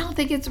real, though? I don't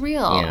think it's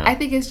real. Yeah. I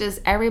think it's just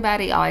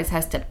everybody always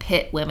has to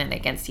pit women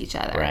against each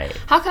other. Right.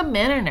 How come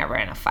men are never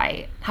in a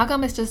fight? How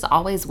come it's just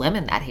always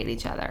women that hate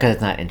each other? Because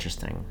it's not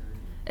interesting.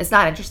 It's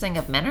not interesting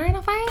if men are in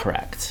a fight?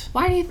 Correct.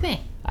 Why do you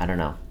think? I don't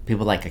know.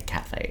 People like a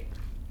cat fight.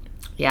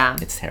 Yeah.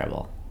 It's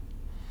terrible.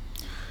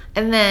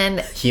 And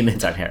then...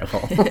 Humans are terrible.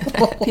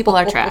 People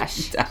are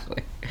trash.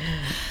 Exactly.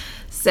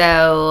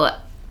 So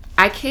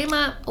I came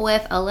up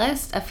with a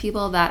list of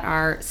people that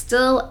are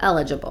still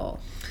eligible.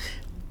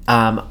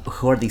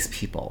 Who are these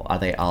people? Are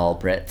they all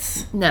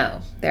Brits? No,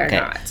 they're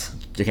not.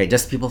 Okay,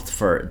 just people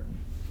for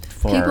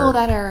people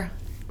that are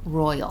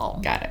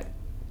royal. Got it.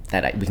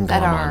 We can go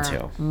on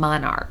to.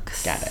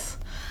 Monarchs. Got it.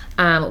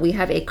 We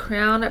have a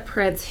Crown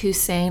Prince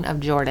Hussein of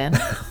Jordan.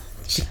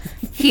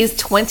 He's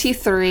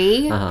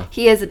 23. Uh-huh.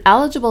 He is an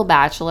eligible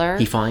bachelor.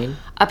 He fine?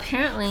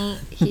 Apparently,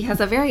 he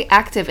has a very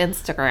active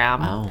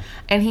Instagram. Oh.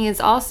 And he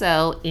is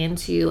also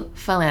into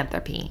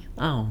philanthropy.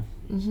 Oh.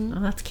 Mm-hmm.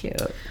 Oh, that's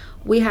cute.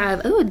 We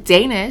have,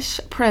 Danish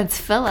Prince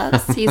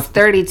Philips. He's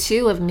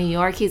 32 of New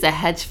York. He's a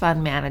hedge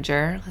fund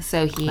manager.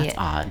 So that's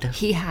odd.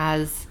 He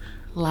has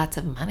lots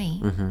of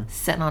money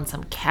sitting on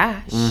some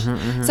cash.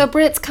 So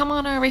Brits, come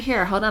on over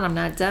here. Hold on, I'm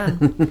not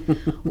done.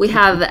 We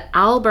have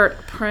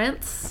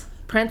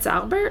Prince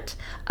Albert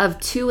of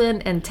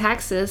Tuin in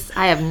Texas.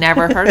 I have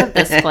never heard of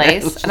this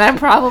place, and I'm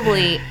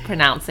probably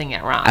pronouncing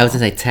it wrong. I was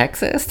going to say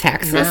Texas?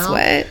 Texas? No,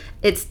 what?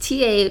 It's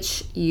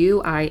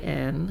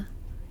THUIN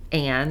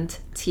and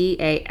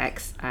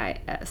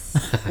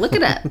TAXIS. Look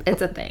it up.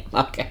 It's a thing.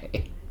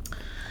 Okay.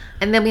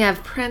 And then we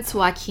have Prince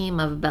Joachim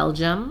of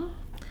Belgium.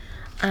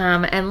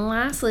 And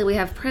lastly, we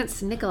have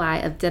Prince Nikolai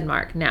of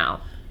Denmark.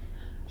 Now,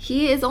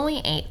 he is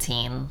only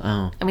 18.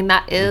 Oh. I mean,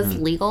 that is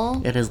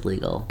legal. It is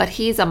legal. But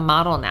he's a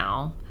model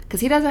now because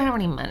he doesn't have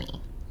any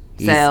money.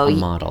 He's a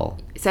model.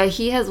 So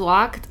he has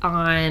walked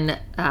on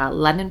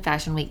London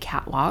Fashion Week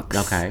catwalks.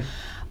 Okay.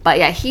 But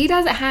yeah, he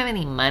doesn't have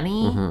any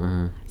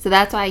money. So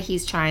that's why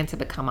he's trying to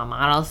become a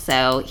model.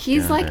 So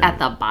he's at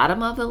the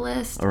bottom of the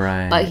list.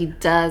 Right. But he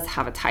does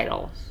have a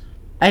title.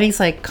 And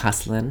he's like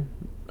hustling.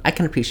 I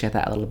can appreciate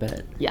that a little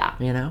bit. Yeah.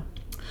 You know?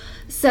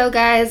 So,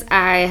 guys,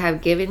 I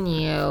have given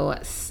you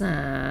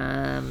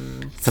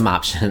some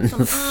options.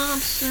 Some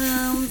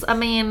options. I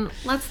mean,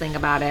 let's think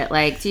about it.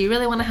 Like, do you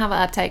really want to have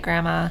an uptight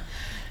grandma?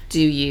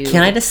 Do you...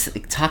 Can I just...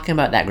 Talking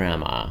about that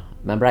grandma,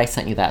 Remember I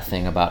sent you that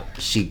thing about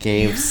she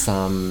gave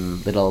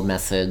some little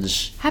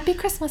message. Happy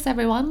Christmas,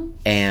 everyone.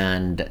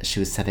 And she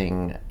was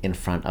sitting in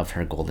front of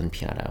her golden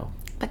piano.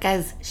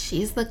 Because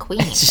she's the queen.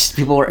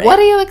 What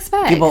do you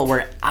expect? People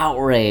were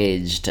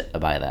outraged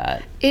by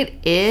that. It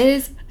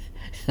is,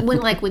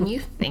 when you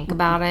think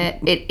about it,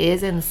 it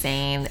is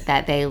insane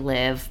that they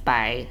live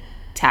by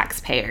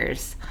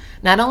taxpayers.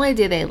 Not only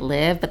do they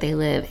live, but they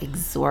live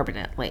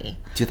exorbitantly.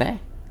 Do they?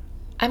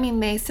 I mean,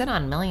 they sit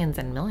on millions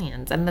and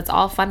millions, and that's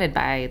all funded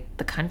by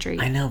the country.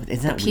 I know, but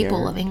isn't that the people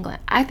weird? Of England.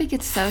 I think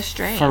it's so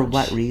strange. For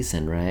what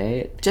reason,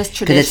 right? Just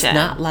tradition. Because it's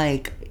not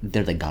like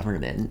they're the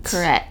government.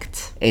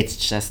 Correct. It's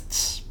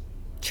just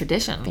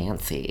tradition.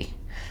 Fancy.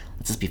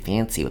 Let's just be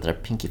fancy with our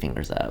pinky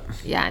fingers up.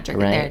 Yeah,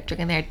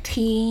 drinking their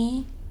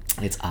tea.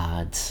 It's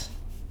odd.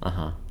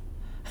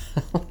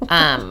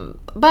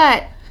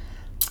 But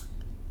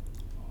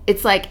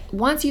it's like,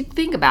 once you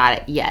think about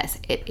it, yes,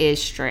 it is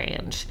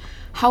strange.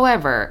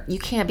 However, you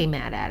can't be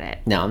mad at it.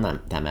 No, I'm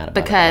not that mad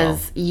about it.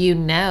 Because you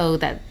know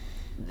that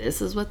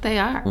this is what they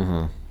are.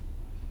 Mm-hmm.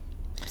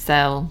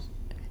 So.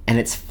 And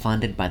it's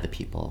funded by the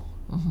people.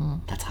 Mm-hmm.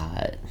 That's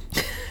hot.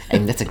 I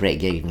mean, that's a great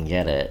gig if you can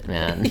get it,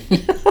 man.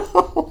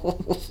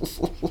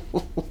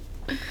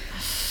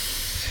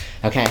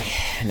 Okay,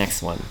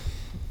 next one.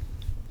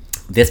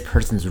 This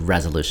person's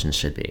resolution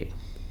should be: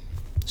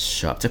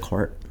 show up to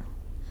court,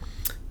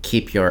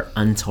 keep your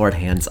untoward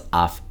hands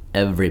off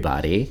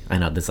everybody. I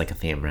know this is like a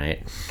theme,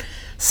 right?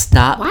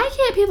 Stop. Why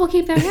can't people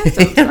keep their hands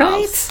to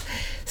themselves? Right?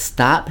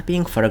 Stop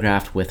being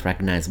photographed with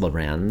recognizable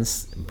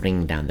brands,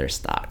 bring down their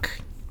stock.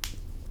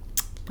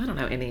 I don't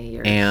know any of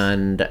yours.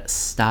 And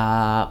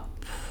stop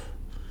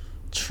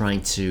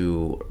trying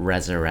to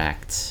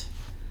resurrect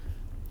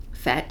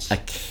Fetch a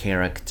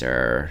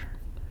character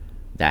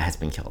that has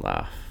been killed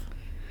off.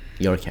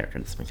 Your character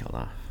that's been killed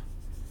off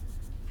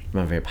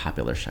from a very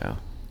popular show.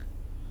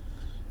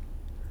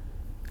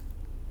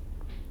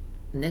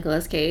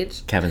 Nicolas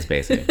Cage. Kevin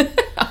Spacey.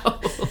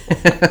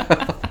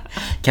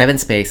 Kevin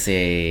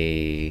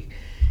Spacey.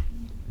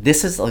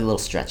 This is a little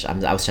stretch. I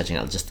was stretching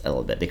out just a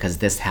little bit because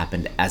this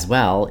happened as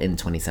well in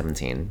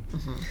 2017.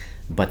 Mm-hmm.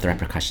 But the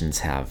repercussions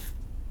have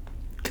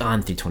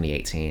gone through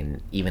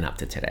 2018, even up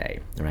to today,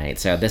 right?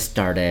 So this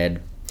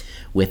started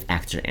with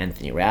actor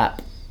Anthony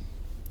Rapp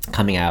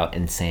coming out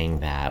and saying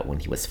that when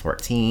he was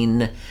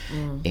 14,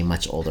 a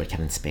much older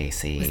Kevin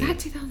Spacey... Was that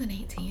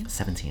 2018?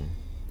 17.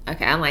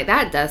 Okay, I'm like,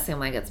 that does seem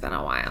like it's been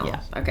a while.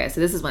 Yeah. Okay, so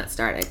this is when it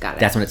started. Got it.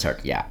 That's when it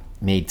started, yeah.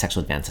 Made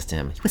sexual advances to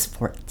him. He was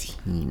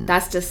 14.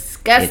 That's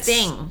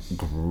disgusting. It's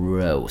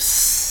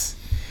gross.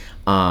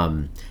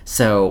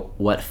 So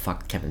what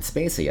fucked Kevin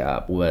Spacey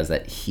up was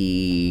that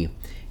he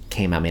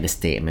came out, made a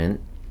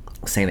statement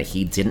saying that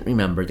he didn't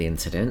remember the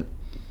incident,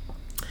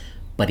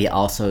 but he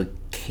also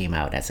came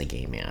out as a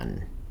gay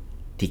man.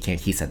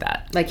 He said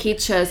that. Like, he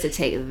chose to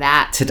take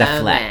that to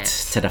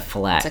deflect.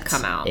 To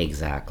come out.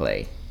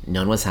 Exactly.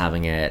 No one was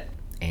having it,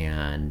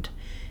 and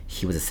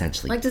he was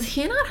essentially like, does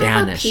he not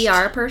banished.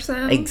 have a PR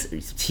person?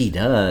 He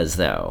does,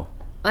 though.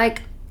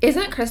 Like,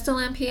 isn't Crystal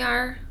in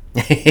PR?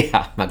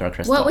 Yeah, my girl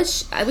Crystal. What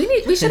was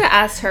we should have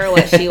asked her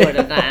what she would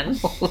have done.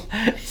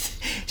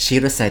 She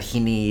would have said he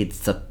needs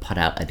to put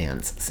out a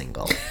dance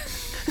single.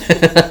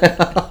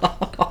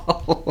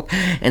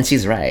 And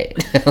she's right.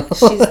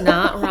 She's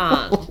not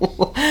wrong.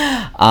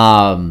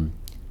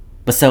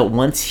 But so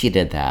once he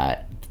did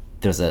that,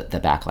 the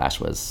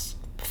backlash was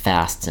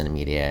fast and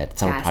immediate.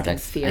 Some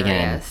projects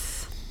again,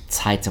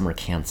 some were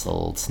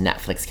canceled.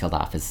 Netflix killed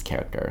off his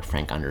character,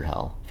 Frank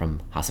Underhill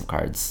from House of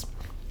Cards.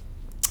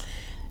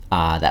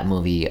 That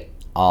movie,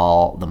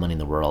 All the Money in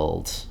the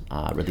World,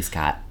 Ridley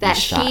Scott. That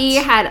he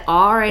had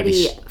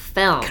already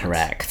filmed.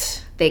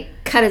 Correct. They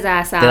cut his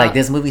ass out. They're like,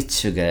 this movie's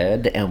too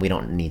good, and we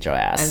don't need your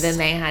ass. And then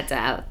they had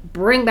to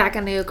bring back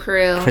a new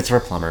crew.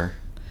 Christopher Plummer.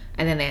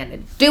 And then they had to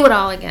do it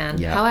all again.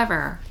 Yep.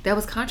 However, there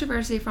was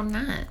controversy from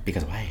that.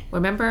 Because why?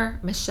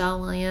 Remember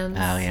Michelle Williams?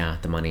 Oh, yeah,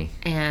 the money.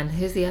 And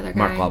who's the other guy?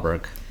 Mark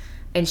Wahlberg.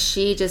 And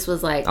she just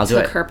was like,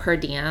 took her per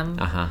diem.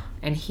 Uh-huh.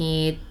 And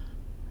he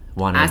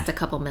asked a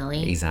couple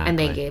milli. Exactly. And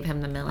they gave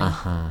him the milli.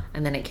 Uh-huh.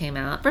 And then it came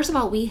out. First of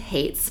all, we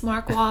hate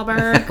Mark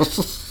Wahlberg.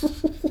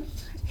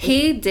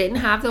 He didn't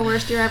have the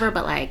worst year ever,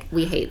 but, like,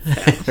 we hate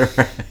him.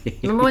 Right.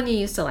 Remember when you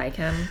used to like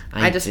him?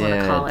 I just want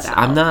to call it out.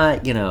 I'm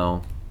not,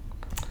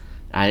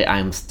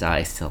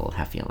 I still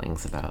have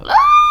feelings about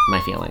my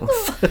feelings.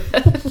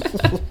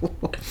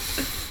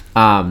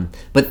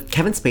 But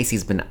Kevin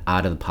Spacey's been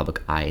out of the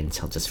public eye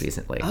until just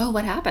recently. Oh,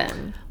 what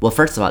happened? Well,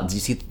 first of all, did you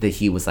see that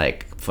he was,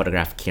 like,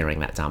 photographed carrying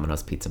that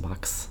Domino's pizza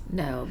box?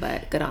 No,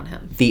 but good on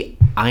him. The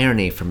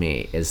irony for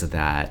me is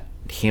that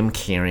him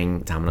carrying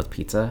Domino's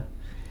pizza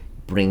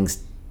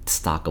brings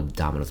stock of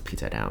Domino's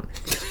pizza down.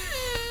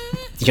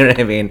 You know what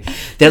I mean?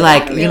 They're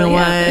like, really, you know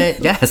what?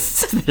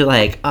 Yes. They're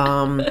like,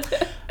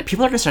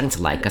 people are just starting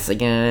to like us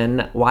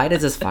again. Why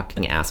does this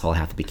fucking asshole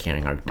have to be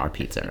carrying our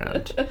pizza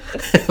around?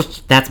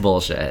 That's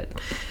bullshit.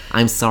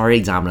 I'm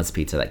sorry, Domino's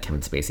Pizza, that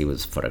Kevin Spacey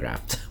was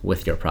photographed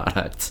with your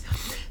product.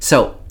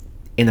 So,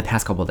 in the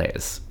past couple of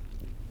days,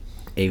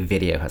 a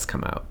video has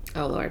come out.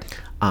 Oh, Lord.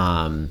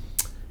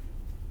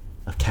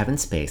 of Kevin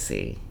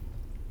Spacey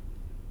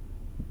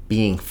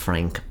being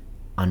Frank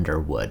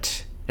Underwood.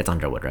 It's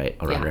Underwood, right?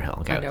 Or Underhill.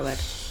 Okay. Underwood.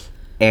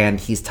 And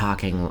he's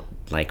talking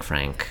like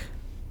Frank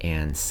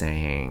and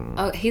saying...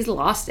 Oh, he's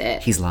lost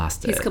it. He's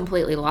lost it. He's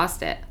completely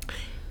lost it.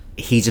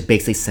 He's just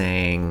basically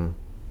saying,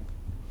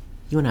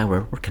 you and I,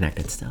 we're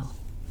connected still.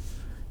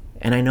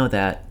 And I know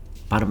that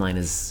bottom line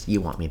is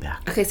you want me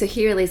back. Okay, so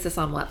he released this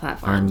on what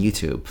platform? On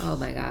YouTube. Oh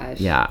my gosh.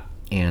 Yeah.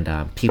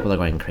 And people are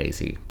going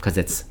crazy because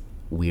it's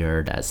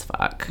weird as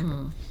fuck.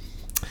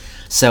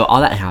 So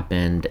all that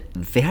happened.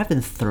 There have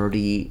been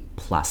 30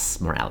 plus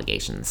more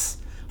allegations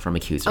from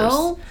accusers.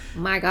 Oh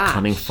my gosh.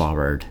 Coming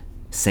forward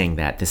saying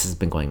that this has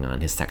been going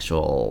on, his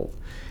sexual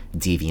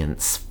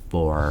deviance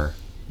for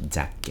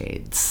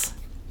decades.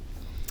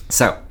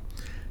 So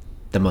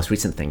the most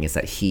recent thing is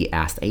that he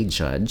asked a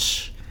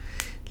judge,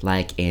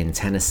 like in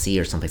Tennessee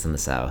or someplace in the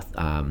South,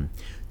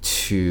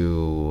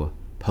 to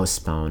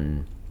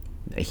postpone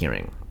a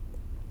hearing.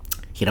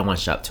 He don't want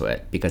to show up to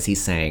it because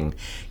he's saying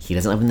he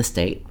doesn't live in the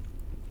state,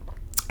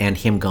 and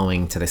him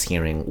going to this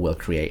hearing will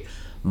create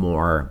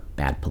more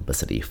bad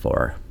publicity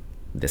for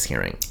this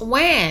hearing.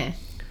 When?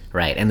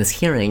 Right, and this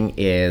hearing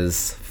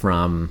is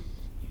from...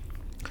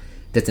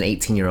 That's an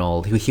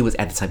 18-year-old. He was,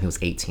 at the time he was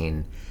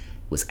 18,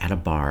 was at a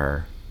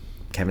bar.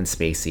 Kevin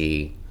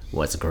Spacey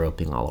was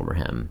groping all over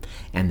him.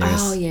 And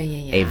there's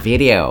a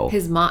video.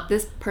 His mom,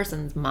 this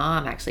person's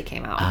mom actually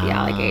came out with the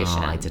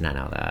allegation. I did not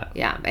know that.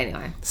 Yeah,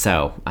 anyway.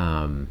 So,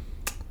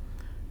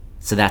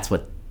 so that's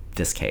what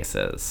this case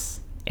is.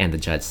 And the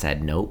judge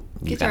said, nope.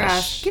 Get your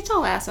ass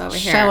over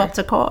here. Show up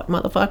to court,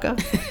 motherfucker.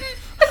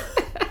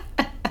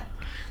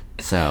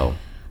 So...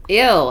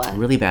 Ew.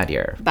 Really bad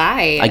year.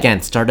 Bye.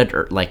 Again,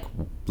 started like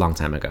long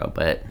time ago,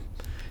 but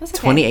okay.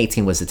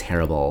 2018 was a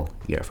terrible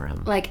year for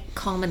him. Like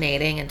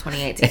culminating in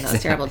 2018. That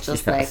was terrible,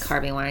 just like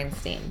Harvey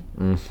Weinstein.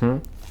 Mm-hmm.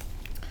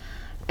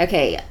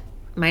 Okay,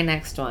 my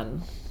next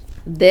one.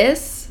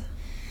 This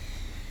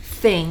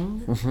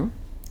thing,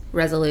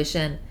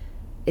 resolution,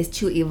 is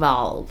to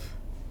evolve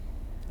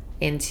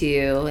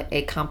into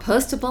a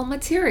compostable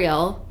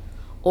material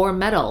or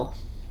metal.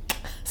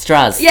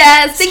 Straws.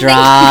 Yes.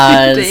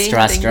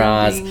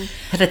 Straws.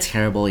 Had a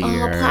terrible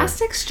year.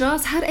 Plastic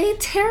straws had a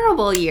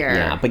terrible year.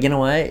 Yeah, but you know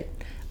what?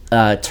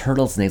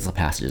 Turtles' nasal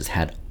passages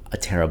had a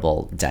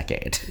terrible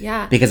decade.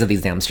 Yeah. Because of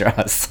these damn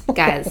straws.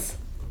 Guys,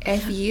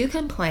 if you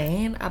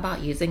complain about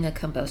using a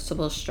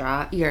compostable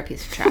straw, you're a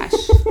piece of trash.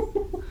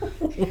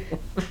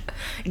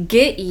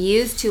 Get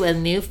used to a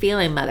new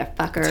feeling,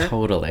 motherfucker.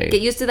 Totally.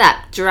 Get used to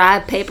that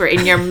dry paper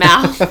in your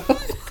mouth.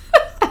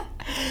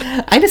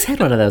 I just had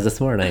one of those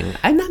this morning.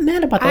 I'm not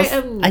mad about those.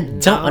 I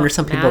don't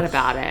understand people. Mad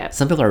about it.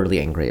 Some people are really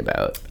angry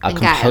about a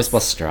compostable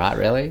straw.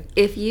 Really?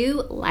 If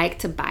you like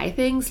to buy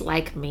things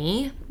like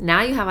me,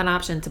 now you have an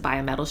option to buy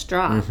a metal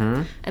straw,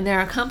 and there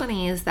are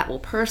companies that will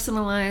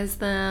personalize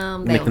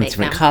them. They will make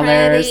them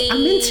colors. Pretty.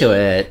 I'm into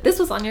it. This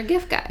was on your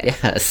gift guide.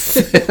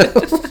 Yes.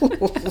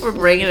 We're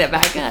bringing it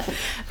back up.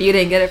 If you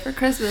didn't get it for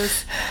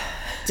Christmas,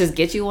 just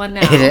get you one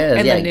now. It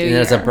is. Yeah,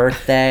 there's a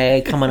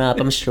birthday coming up.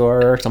 I'm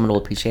sure someone will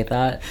appreciate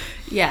that.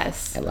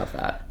 Yes. I love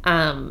that.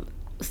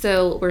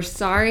 So we're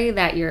sorry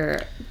that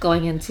you're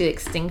going into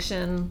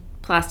extinction,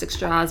 plastic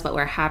straws, but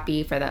we're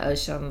happy for the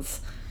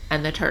oceans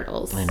and the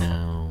turtles. I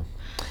know.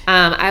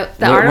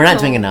 We're not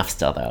doing enough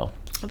still, though.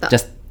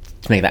 Just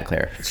to make that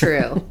clear.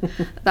 True.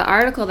 The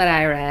article that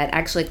I read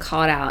actually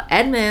called out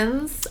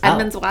Edmonds,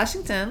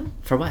 Washington.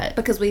 For what?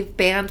 Because we've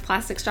banned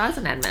plastic straws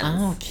in Edmonds.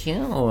 Oh,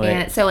 cute.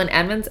 And so in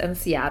Edmonds and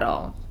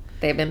Seattle,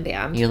 they've been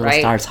banned. Your little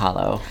star's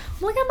hollow.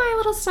 Look at my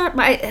little star.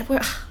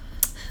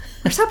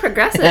 We're so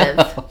progressive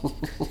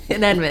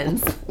in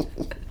Edmonds.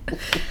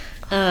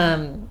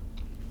 So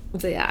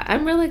yeah,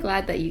 I'm really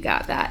glad that you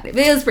got that. It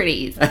was pretty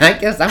easy. I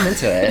guess I'm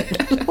into it.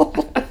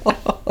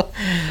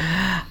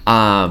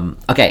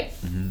 Okay,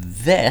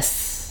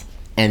 this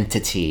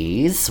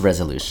entity's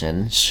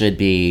resolution should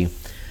be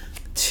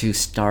to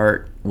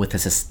start with a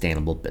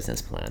sustainable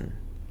business plan.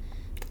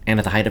 And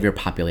at the height of your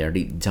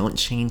popularity, don't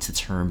change the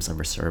terms of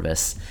your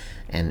service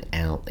and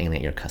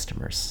alienate your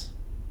customers.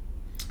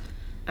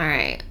 All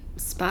right.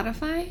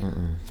 Spotify?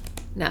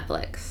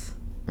 Netflix?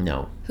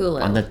 No.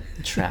 Hulu? On the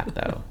track,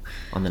 though.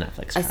 On the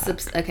Netflix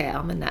track. Okay,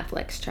 on the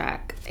Netflix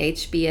track.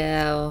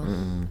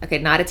 HBO? Okay,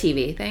 not a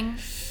TV thing?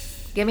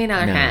 Give me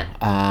another hint.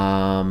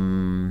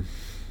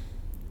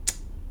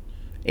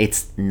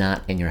 It's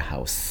not in your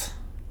house.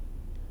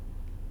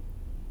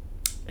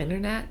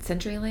 Internet?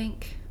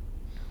 CenturyLink?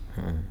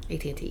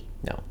 AT&T?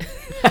 No.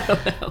 I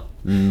don't know.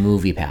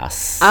 Movie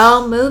Pass.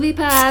 Oh, Movie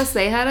Pass.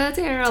 They had a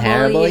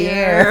terrible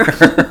year.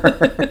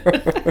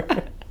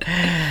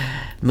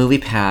 Movie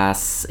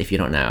Pass, if you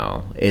don't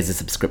know, is a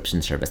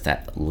subscription service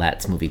that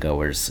lets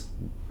moviegoers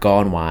go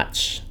and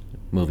watch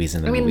movies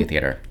in the movie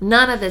theater.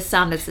 None of this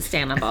sounded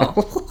sustainable.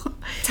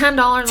 $10 a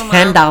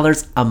month.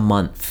 $10 a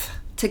month.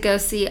 To go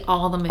see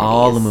all the movies.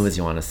 All the movies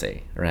you want to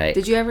see, right?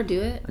 Did you ever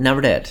do it?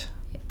 Never did.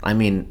 I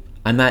mean,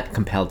 I'm not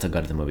compelled to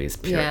go to the movies.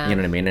 Yeah. You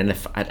know what I mean? And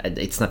if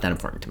it's not that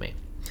important to me.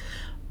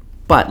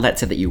 But let's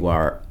say that you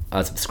are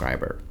a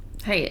subscriber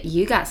Hey,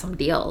 you got some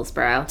deals,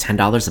 bro.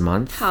 $10 a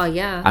month? Hell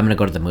yeah. I'm going to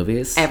go to the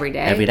movies. Every day.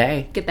 Every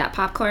day. Get that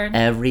popcorn.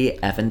 Every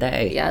effing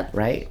day. Yep.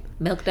 Right?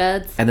 Milk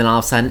duds. And then all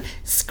of a sudden,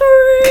 screech!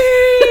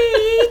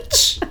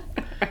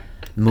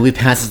 Movie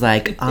Pass is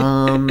like,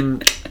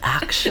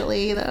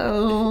 actually,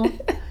 though,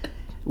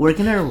 we're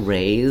going to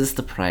raise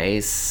the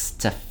price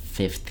to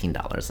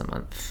 $15 a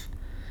month.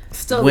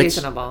 Still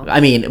reasonable.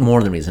 I mean,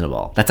 more than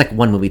reasonable. That's like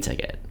one movie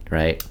ticket,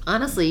 right?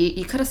 Honestly,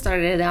 you could have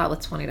started it out with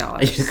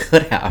 $20. You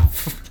could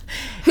have.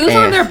 Who's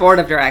on their board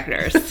of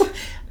directors?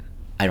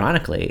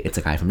 Ironically, it's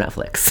a guy from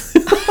Netflix.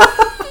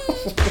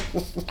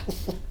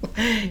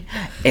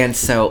 And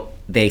so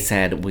they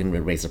said when we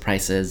raised the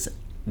prices,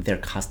 their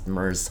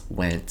customers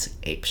went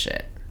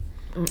apeshit.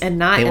 And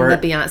not in the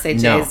Beyonce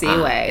Jay-Z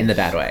way. In the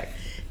bad way.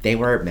 They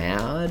were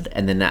mad,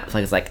 and then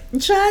Netflix was like,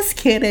 just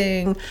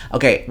kidding.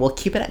 Okay, we'll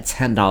keep it at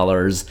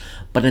 $10,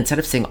 but instead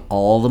of seeing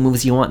all the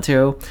movies you want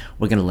to,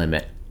 we're going to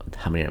limit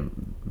how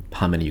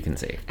many you can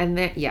see. And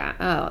then,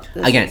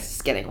 this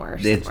is getting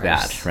worse. It's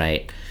bad,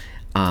 right?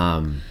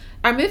 Are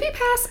Movie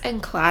Pass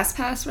and Class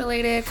Pass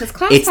related? Because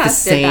Class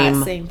Pass did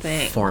that same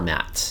thing.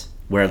 Format,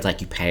 where it's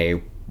like you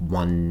pay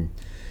one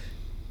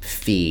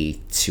fee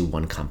to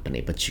one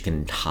company, but you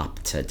can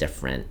hop to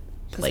different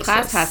places.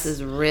 Class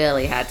Passes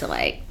really had to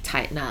like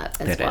tighten up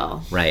as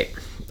well. Right.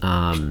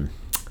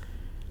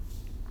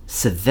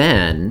 So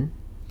then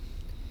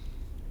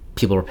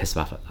people were pissed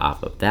off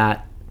of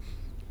that,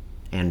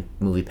 and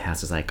Movie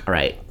Pass was like, all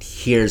right,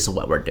 here's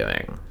what we're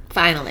doing.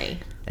 Finally.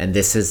 And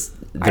this is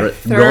our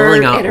third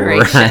rolling out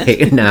iteration.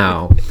 Right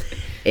now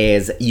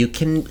is you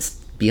can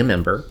be a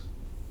member,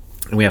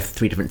 and we have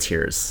 3 different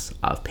tiers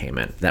of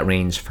payment that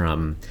range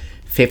from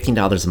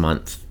 $15 a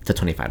month to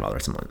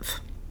 $25 a month.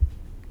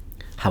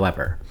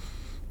 However,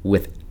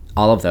 with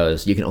all of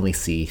those, you can only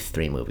see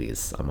 3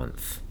 movies a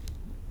month.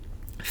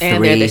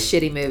 And they're the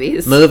shitty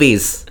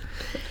movies.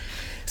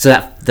 So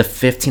that the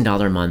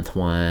 $15 a month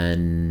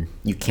one,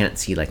 you can't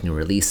see like new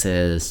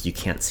releases, you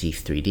can't see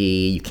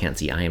 3D, you can't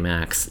see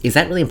IMAX. Is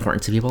that really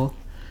important to people?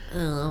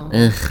 Oh.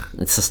 Ugh,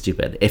 it's so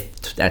stupid.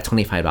 If at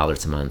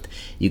 $25 a month,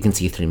 you can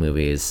see 3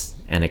 movies,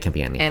 and it can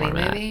be any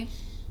format. Movie?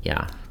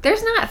 Yeah.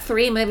 There's not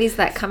 3 movies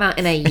that come out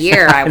in a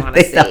year I want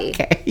to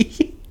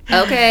see.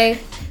 Okay.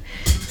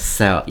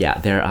 So yeah,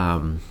 they're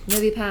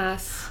Movie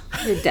Pass.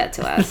 You're dead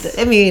to us.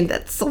 I mean,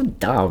 that's so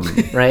dumb,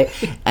 right?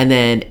 And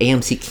then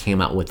AMC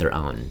came out with their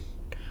own,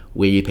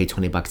 where you pay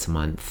 $20 a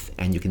month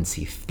and you can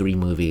see 3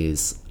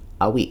 movies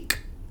a week,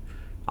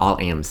 all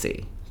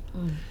AMC.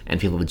 And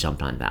people have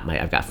jumped on that.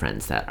 I've got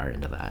friends that are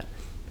into that.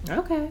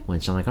 Okay.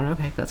 Which I'm like, oh,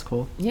 okay, that's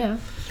cool. Yeah.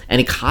 And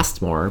it costs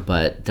more,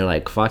 but they're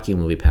like, fuck you,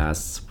 Movie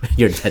Pass.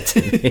 You're dead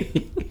to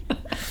me.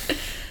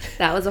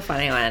 That was a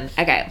funny one.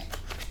 Okay.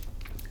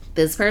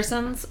 This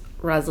person's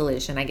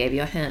resolution, I gave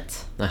you a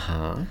hint.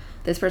 Uh-huh.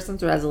 This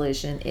person's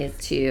resolution is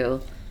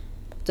to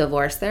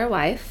divorce their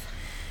wife.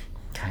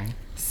 Okay.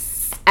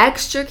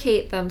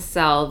 Extricate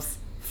themselves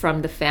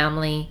from the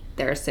family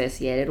they're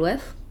associated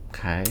with.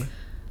 Okay.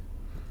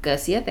 Go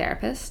see a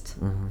therapist.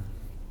 Mm-hmm.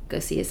 Go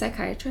see a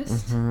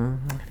psychiatrist. Mm-hmm.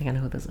 I think I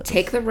know who this is.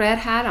 Take the red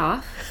hat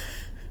off.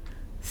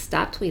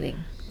 Stop tweeting.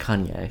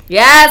 Kanye.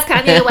 Yes,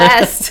 Kanye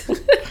West.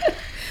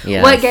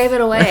 Yes. What gave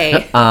it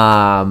away?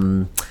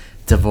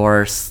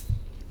 Divorce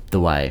the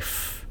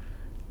wife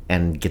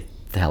and get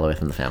the hell away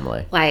from the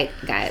family. Like,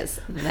 guys,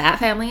 that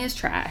family is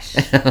trash.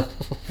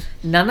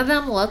 None of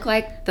them look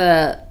like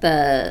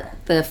the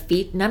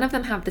feet. None of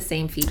them have the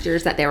same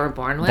features that they were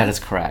born with. That is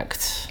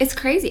correct. It's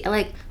crazy.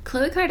 Like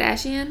Khloe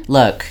Kardashian.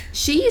 Look,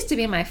 she used to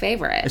be my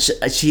favorite.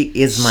 She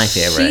is my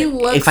favorite. She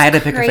looks if I had to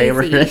pick crazy.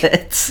 a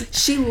favorite,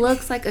 she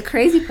looks like a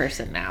crazy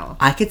person now.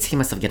 I could see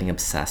myself getting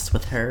obsessed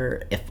with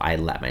her if I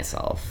let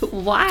myself.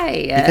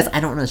 Why? Because I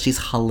don't know.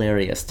 She's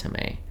hilarious to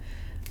me.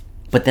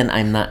 But then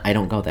I'm not. I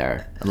don't go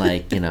there.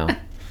 Like, you know.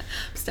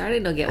 I'm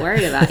starting to get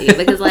worried about you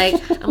because, like,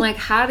 I'm like,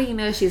 how do you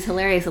know she's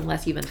hilarious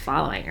unless you've been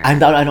following her? I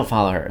don't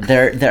follow her.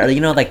 They're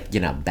you know, like,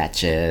 you know,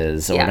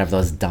 betches or whatever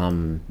those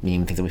dumb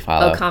meme things that we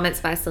follow. Oh, comments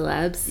by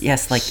celebs.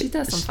 Yes, like she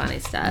does some funny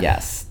stuff.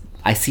 Yes,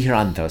 I see her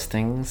on those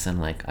things and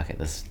I'm like, okay,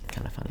 this is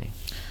kind of funny.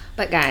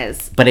 But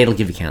guys, it'll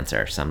give you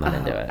cancer, so I'm not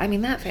into it. I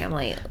mean, that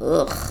family,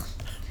 ugh.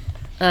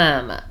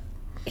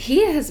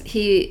 He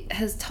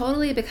has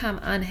totally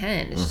become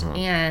unhinged,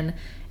 and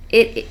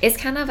it's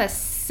kind of a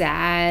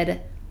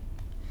sad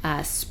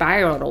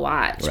spiral to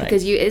watch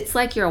because it's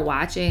like you're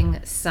watching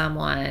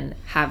someone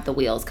have the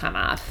wheels come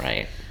off.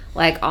 Right.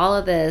 Like all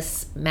of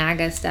this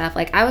MAGA stuff.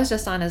 Like I was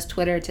just on his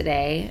Twitter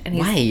today, and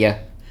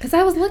why? Because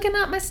I was looking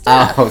up my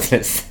stuff. Oh, I was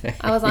gonna say.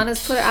 I was on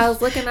his Twitter. I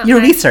was looking up.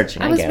 You're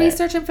researching. I was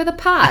researching for the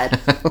pod.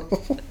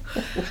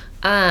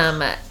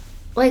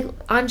 Like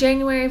on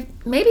January,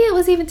 maybe it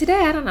was even today.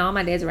 I don't know. All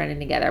my days are running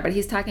together. But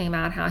he's talking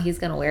about how he's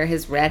going to wear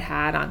his red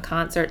hat on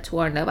concert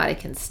tour. Nobody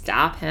can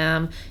stop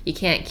him. You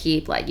can't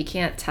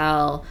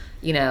tell,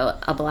 you know,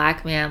 a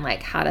black man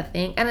like how to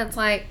think. And it's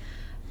like,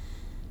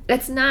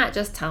 it's not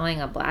just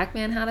telling a black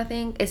man how to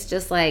think. It's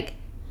just like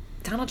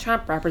Donald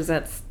Trump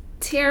represents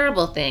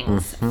terrible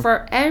things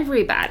for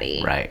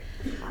everybody. Right.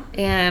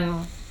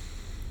 And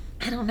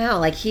I don't know.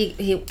 Like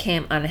he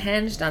came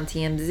unhinged on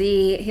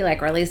TMZ. He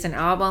like released an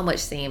album,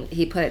 which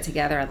he put it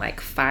together in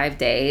like 5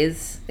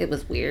 days. It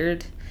was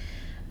weird.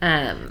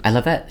 I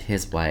love that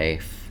his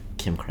wife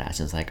Kim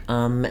Kardashian's like,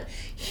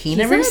 he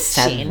never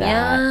said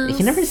that.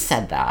 He never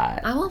said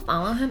that. I will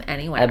follow him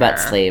anywhere. About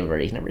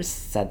slavery. He never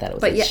said that it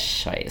was a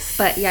choice.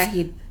 But yeah,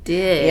 he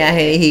did. Yeah,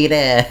 he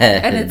did.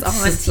 And it's on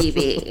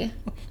TV.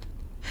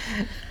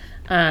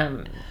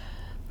 And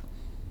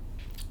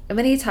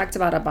then he talked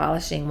about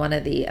abolishing one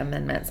of the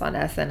amendments on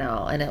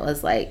SNL, and it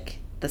was like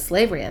the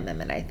slavery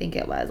amendment, I think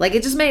it was. Like,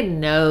 it just made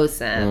no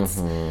sense.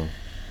 Mm-hmm.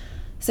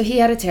 So he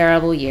had a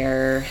terrible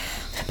year.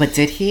 But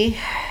did he?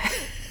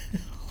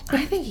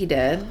 I think he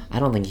did. I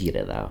don't think he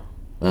did, though.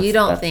 You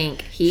don't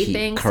think he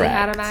thinks correct. He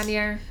had a bad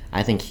year?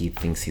 I think he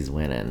thinks he's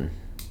winning.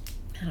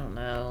 I don't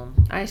know.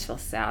 I just feel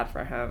sad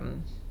for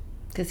him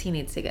because he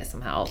needs to get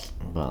some help.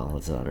 Well,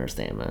 it's an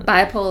understatement.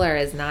 Bipolar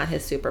is not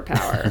his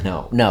superpower.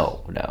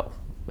 No.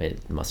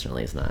 It most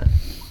certainly is not.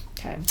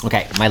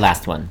 Okay, my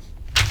last one.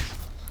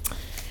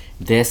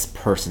 This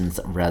person's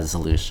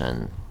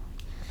resolution.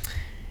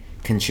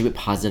 Contribute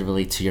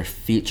positively to your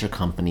future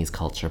company's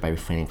culture by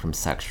refraining from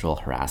sexual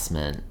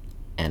harassment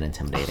and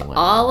intimidating women.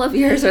 All of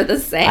yours are the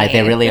same.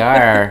 They really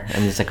are. I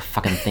mean, there's like a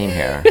fucking theme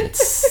here.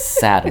 It's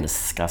sad and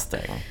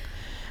disgusting.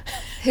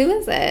 Who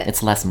is it?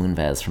 It's Les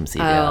Moonves from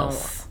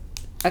CBS.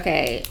 Oh,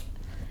 okay.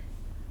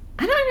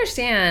 I don't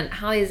understand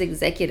how these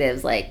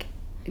executives, like,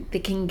 they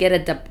can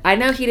get I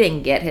know he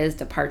didn't get his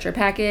departure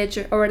package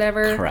or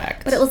whatever.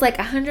 Correct. But it was like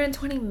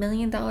 $120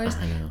 million. I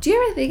know. Do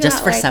you ever think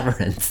just about, for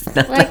severance?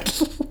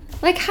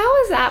 Like,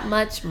 how is that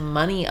much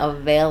money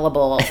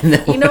available?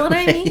 You know what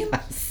I mean?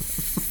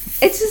 Yes.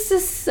 It's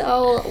just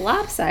so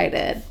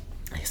lopsided.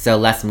 So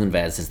Les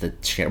Moonves was the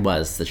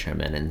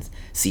chairman and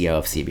CEO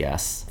of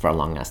CBS for a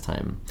long ass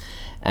time,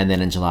 and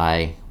then in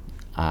July,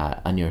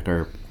 a New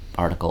Yorker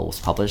article was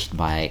published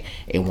by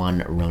a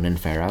one Ronan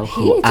Farrow,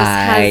 who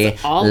I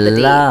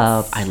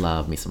love. I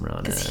love me some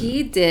Ronan. Because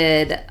he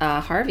did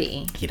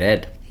Harvey. He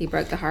did. He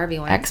broke the Harvey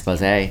one.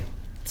 Expose.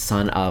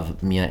 Son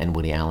of Mia Farrow and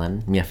Woody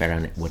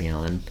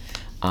Allen.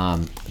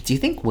 Do you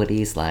think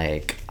Woody's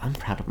like, I'm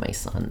proud of my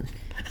son?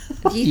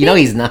 You know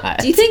he's not.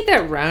 Do you think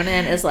that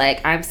Ronan is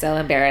like, I'm so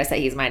embarrassed that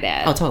he's my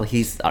dad? Oh, totally.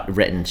 He's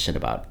written shit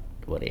about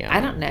Woody Allen. I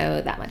don't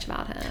know that much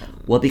about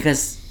him. Well,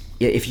 because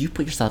if you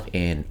put yourself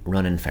in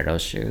Ronan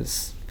Farrow's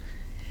shoes,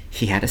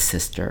 he had a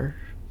sister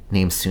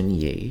named Sun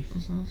Yi,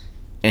 mm-hmm.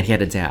 and he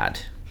had a dad,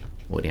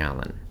 Woody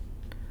Allen.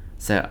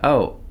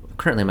 So,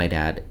 currently my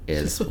dad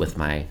is with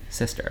my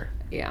sister.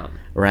 Yeah.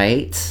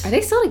 Right? Are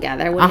they still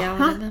together, Woody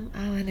Allen and them?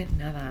 Oh, I didn't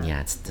know that.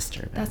 Yeah, it's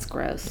disturbing. That's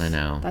gross. I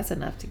know. That's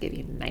enough to give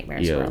you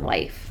nightmares for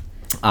life.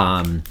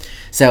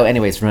 So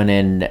anyways,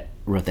 Ronan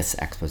wrote this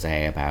expose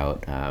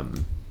about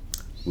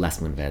Les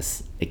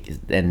Moonves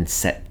and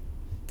said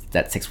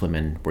that 6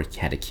 women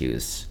had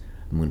accused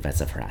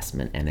Moonves of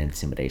harassment and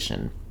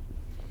intimidation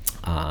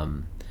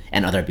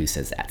and other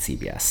abuses at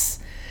CBS.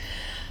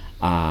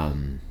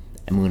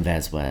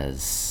 Moonves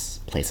was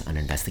placed under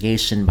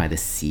investigation by the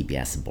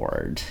CBS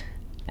board.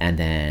 And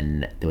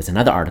then there was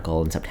another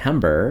article in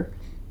September,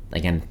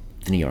 again,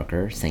 The New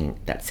Yorker, saying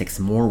that 6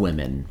 more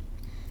women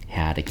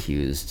had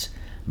accused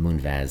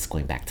Moonves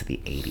going back to the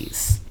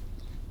 80s.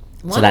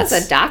 One was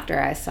a doctor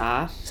I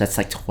saw. So that's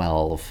like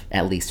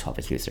at least 12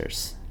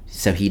 accusers.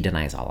 So he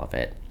denies all of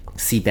it.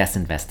 CBS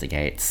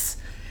investigates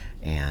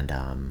and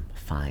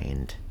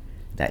find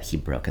that he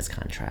broke his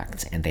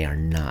contract, and they are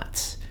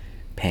not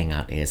paying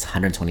out his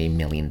 $120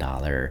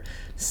 million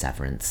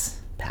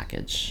severance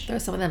package. Throw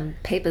some of them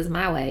papers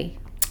my way.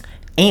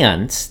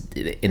 And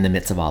in the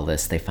midst of all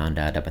this, they found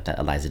out about the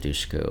Eliza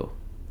Dushku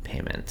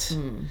payment.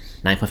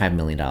 $9.5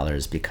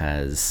 million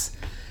because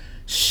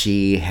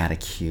she had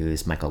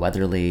accused Michael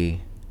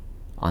Weatherly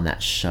on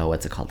that show.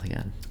 What's it called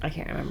again? I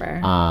can't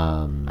remember.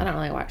 I don't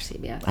really watch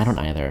CBS. I don't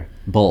either.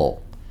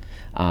 Bull.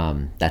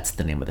 That's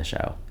the name of the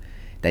show.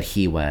 That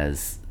he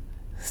was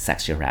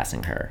sexually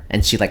harassing her.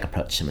 And she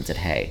approached him and said,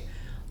 hey,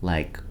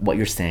 what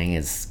you're saying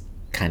is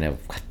kind of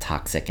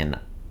toxic, and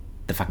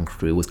the fucking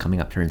crew was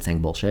coming up to her and saying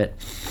bullshit.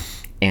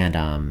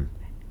 And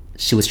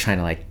she was trying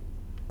to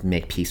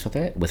make peace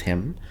with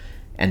him,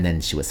 and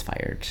then she was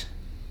fired.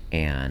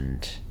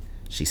 And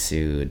she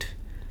sued.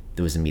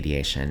 There was a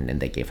mediation, and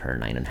they gave her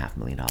 $9.5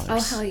 million. Oh,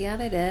 hell yeah,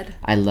 they did.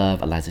 I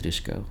love Eliza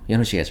Dushku. You know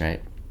who she is,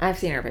 right? I've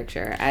seen her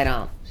picture. I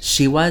don't.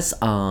 She was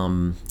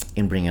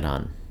in Bring It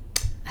On.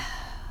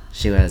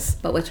 She was.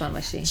 But which one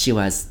was she? She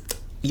was.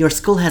 Your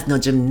school has no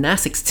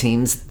gymnastics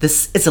teams.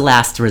 This is a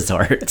last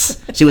resort.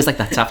 She was the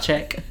tough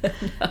chick. No,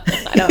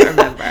 I don't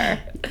remember.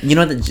 You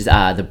know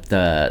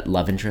the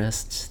love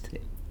interest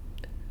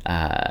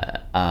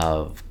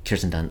of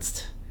Kirsten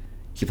Dunst.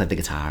 He played the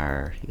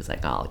guitar. He was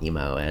all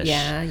emo-ish.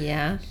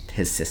 Yeah.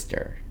 His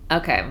sister.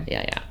 Okay.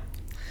 Yeah.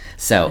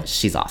 So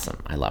she's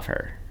awesome. I love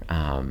her.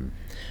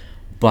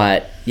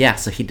 But yeah,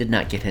 so he did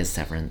not get his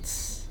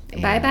severance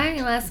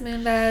Bye-bye, Les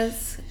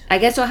Moonves. I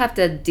guess you'll have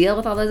to deal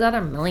with all those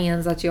other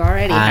millions that you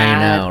already had.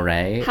 I know,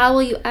 right? How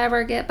will you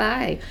ever get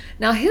by?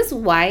 Now, his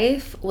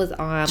wife was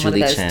on Julie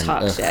one of those Chen.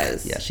 talk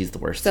shows. Yeah, she's the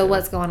worst. So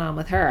what's going on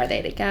with her? Are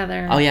they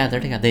together? Oh, yeah, they're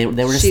together.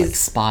 They were just like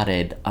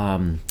spotted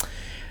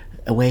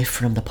away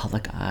from the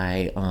public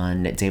eye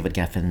on David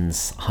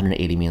Geffen's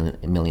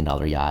 $180 million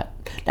yacht.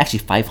 Actually,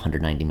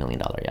 $590 million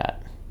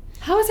yacht.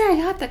 How is there a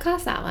yacht that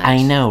costs that much?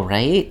 I know,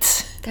 right?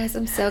 Guys,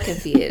 I'm so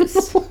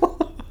confused.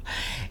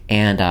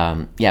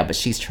 And, yeah, but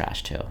she's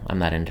trash, too. I'm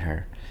not into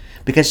her.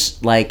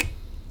 Because, like,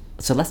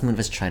 so Les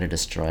Moonves tried to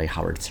destroy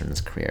Howard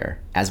Stern's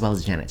career, as well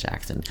as Janet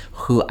Jackson,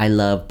 who I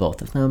love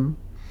both of them.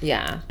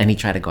 Yeah. And he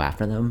tried to go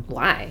after them.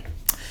 Why?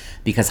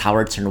 Because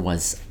Howard Stern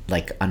was,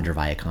 like, under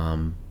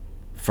Viacom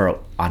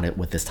on it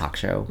with this talk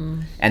show.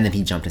 And then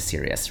he jumped to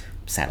Sirius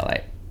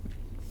Satellite.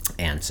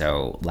 And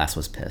so Les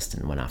was pissed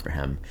and went after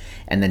him.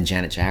 And then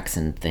Janet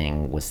Jackson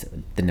thing was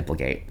the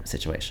Nipplegate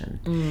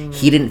situation.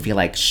 He didn't feel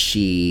like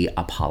she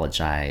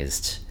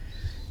apologized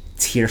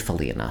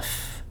tearfully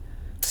enough.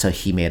 So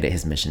he made it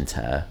his mission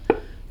to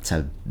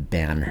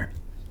ban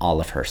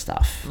all of her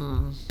stuff.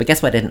 But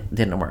guess what? It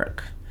didn't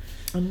work.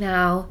 And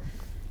now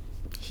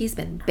he's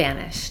been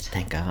banished.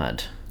 Thank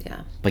God.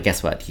 Yeah. But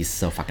guess what? He's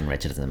so fucking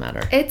rich, it doesn't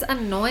matter. It's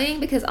annoying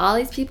because all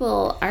these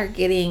people are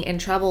getting in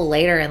trouble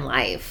later in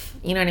life.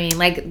 You know what I mean?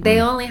 Like, they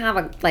only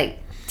have,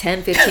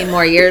 10, 15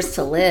 more years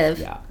to live.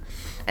 Yeah.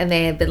 And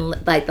they have been,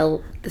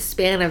 the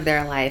span of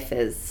their life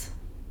is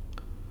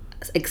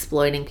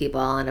exploiting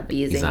people and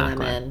abusing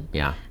women.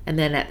 Yeah. And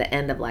then at the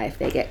end of life,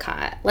 they get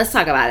caught. Let's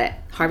talk about it.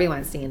 Harvey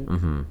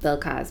Weinstein, Bill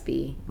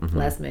Cosby,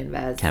 Les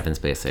Moonves. Kevin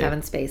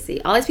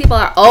Spacey. All these people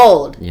are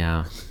old.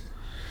 Yeah.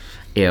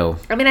 Ew.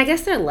 I mean, I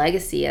guess their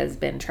legacy has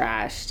been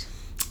trashed.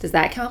 Does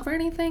that count for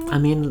anything? I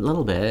mean, a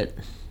little bit.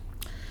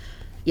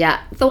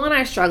 Yeah. The one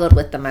I struggled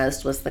with the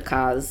most was The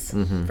Cause,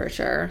 for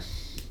sure.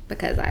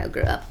 Because I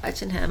grew up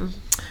watching him.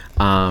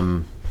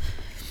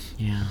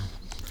 Yeah.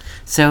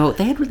 So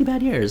they had really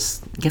bad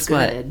years. Guess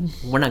what?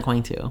 We're not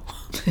going to.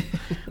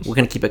 We're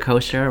going to keep it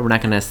kosher. We're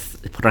not going to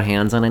put our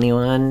hands on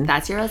anyone.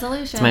 That's your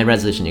resolution. It's my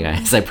resolution, you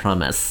guys. I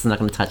promise. I'm not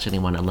going to touch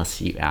anyone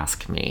unless you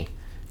ask me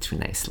too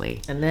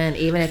nicely. And then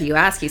even if you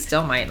ask, you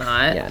still might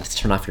not. Yeah, just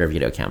turn off your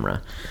video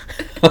camera.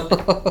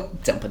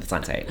 Don't put this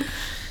on tape.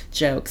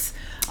 Jokes.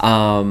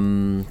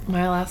 My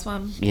last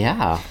one.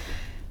 Yeah.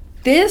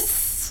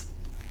 This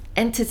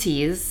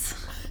entity's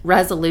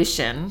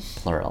resolution.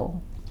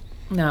 Plural.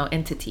 No,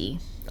 entity.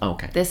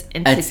 Okay. This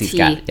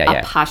entity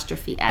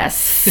apostrophe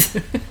S.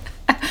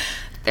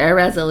 Their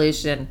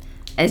resolution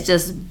is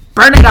just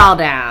burn it all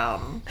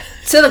down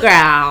to the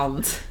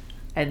ground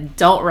and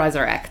don't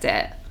resurrect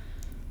it.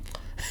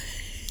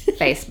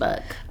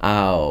 Facebook.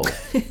 Oh.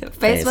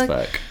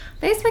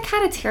 Facebook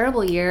had a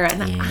terrible year,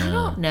 and I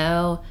don't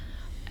know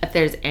if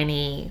there's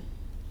any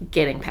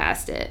getting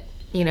past it.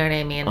 You know what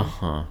I mean?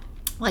 Uh-huh.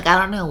 I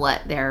don't know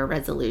what their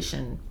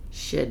resolution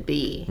should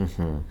be.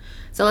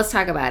 So let's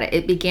talk about it.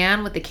 It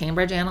began with the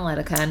Cambridge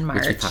Analytica in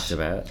March. Which we talked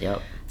about,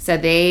 yep. So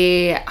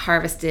they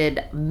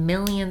harvested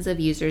millions of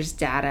users'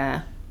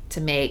 data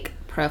to make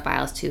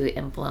profiles to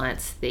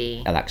influence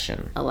the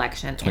election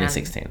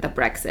 2016. and the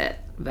Brexit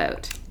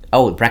vote.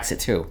 Oh, Brexit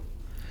too.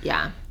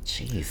 Yeah.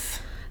 Jeez.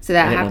 So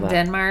that happened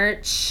in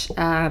March.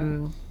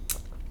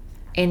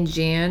 In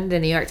June, the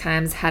New York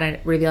Times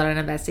revealed an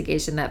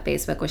investigation that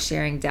Facebook was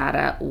sharing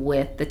data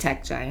with the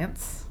tech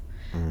giants,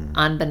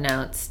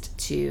 unbeknownst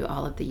to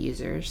all of the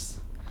users.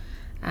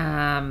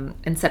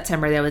 In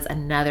September, there was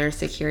another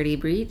security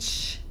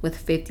breach with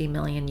 50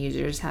 million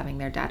users having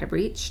their data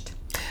breached.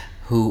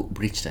 Who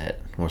breached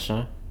it?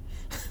 Russia?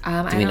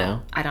 Do we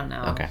know? I don't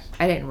know. Okay.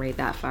 I didn't read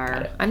that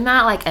far. I'm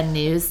not a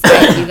news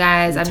site, you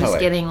guys. I'm just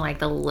getting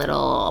the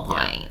little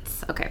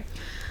points. Okay.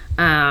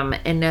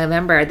 In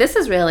November, this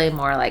is really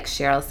more like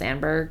Sheryl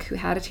Sandberg, who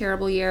had a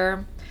terrible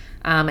year.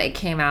 It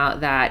came out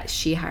that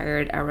she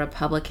hired a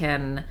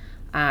Republican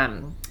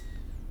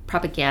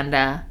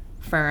propaganda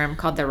firm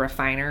called the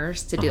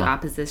Refiners to do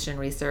opposition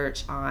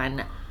research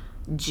on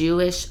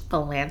Jewish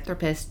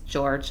philanthropist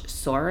George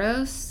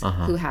Soros,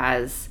 who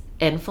has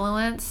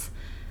influence,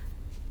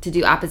 to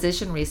do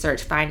opposition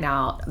research, find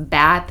out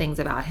bad things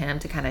about him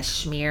to kind of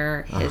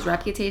smear his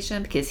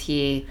reputation, because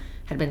he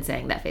had been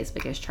saying that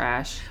Facebook is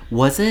trash.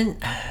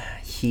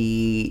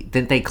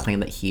 Didn't they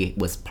claim that he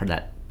was part of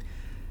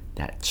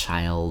that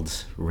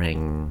child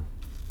ring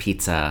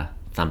pizza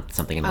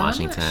something in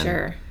Washington? I'm not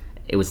sure.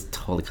 It was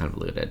totally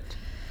convoluted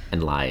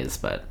and lies,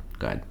 but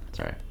go ahead.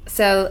 Sorry.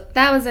 So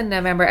that was in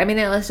November. I mean,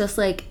 it was just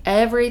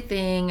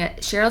everything.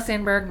 Sheryl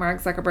Sandberg,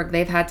 Mark Zuckerberg,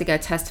 they've had to go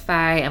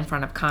testify in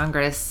front of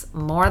Congress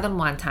more than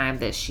one time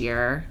this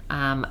year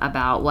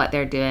about what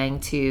they're doing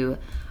to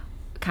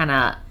kind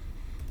of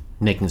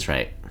make things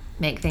right.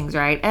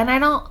 And I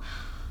don't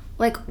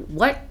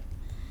what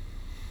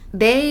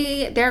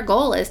their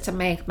goal is to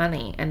make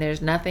money, and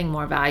there's nothing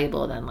more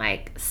valuable than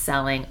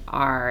selling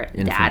our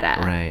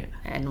data, right,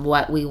 and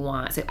what we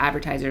want, so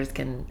advertisers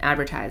can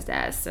advertise to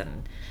us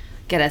and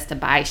get us to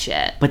buy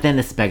shit. But then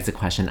this begs the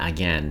question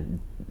again,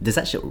 does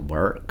that shit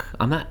work?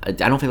 I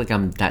don't feel like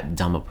I'm that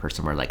dumb a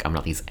person where like I'm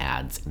not these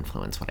ads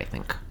influence what I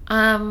think.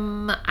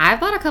 I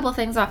bought a couple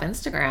things off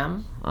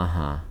Instagram.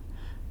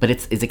 But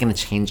is it going to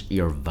change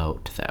your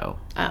vote though?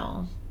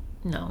 Oh,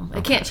 no. Okay.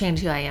 It can't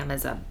change who I am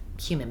as a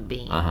human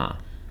being.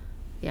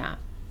 Yeah.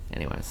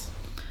 Anyways.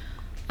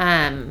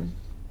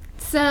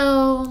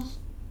 So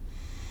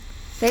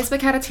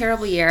Facebook had a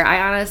terrible year. I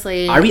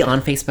honestly... Are we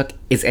on Facebook?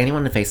 Is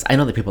anyone on Facebook? I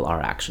know that people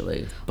are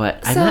actually, but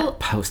I'm not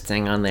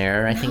posting on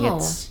there. I think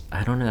it's...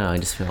 I don't know. I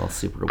just feel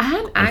super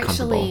I'm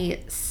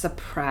actually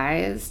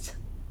surprised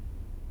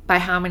by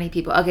how many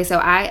people... Okay, so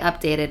I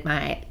updated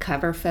my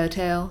cover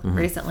photo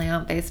recently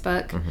on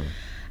Facebook,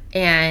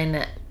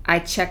 and I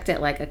checked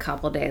it like a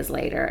couple days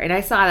later, and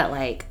I saw that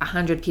like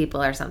 100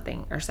 people or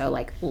something or so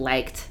like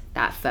liked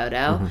that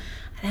photo,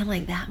 and I'm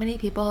like, that many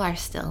people are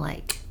still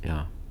like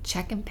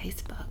checking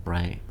Facebook,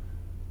 right?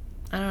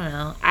 I don't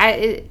know.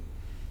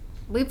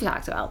 We've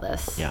talked about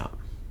this. Yeah,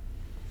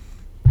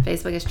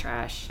 Facebook is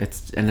trash.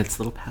 It's a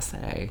little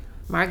passe.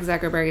 Mark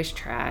Zuckerberg is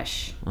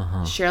trash.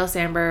 Sheryl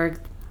Sandberg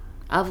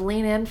of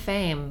Lean In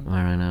fame.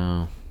 I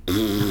know.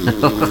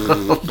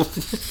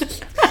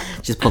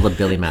 Just pulled a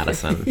Billy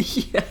Madison.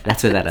 Yeah.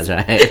 That's what that is,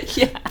 right?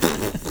 Yeah.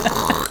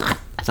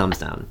 Thumbs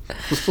down.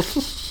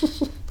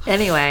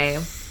 Anyway,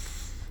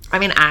 I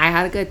mean, I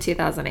had a good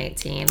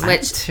 2018.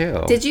 Which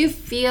too. Did you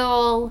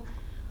feel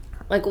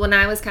like when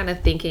I was kind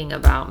of thinking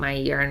about my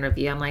year in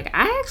review, I'm like,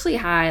 I actually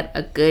had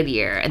a good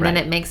year, and then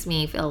it makes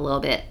me feel a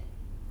little bit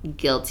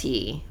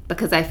guilty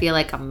because I feel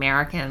like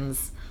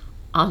Americans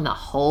on the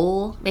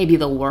whole, maybe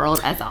the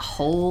world as a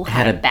whole,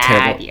 had a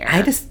bad year.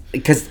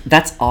 Because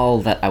that's all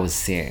that I was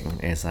seeing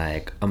is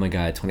like, oh my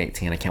god,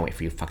 2018, I can't wait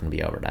for you fucking to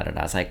be over. Da da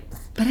da. It's like,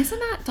 but isn't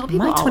that, don't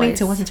people my always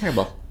 2018 wasn't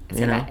terrible?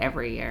 Say that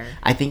every year?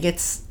 I think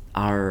it's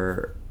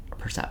our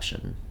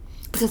perception.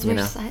 Because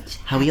we're such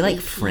how we like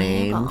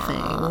frame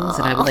things,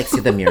 and I would like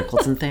see the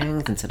miracles in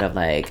things instead of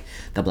like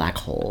the black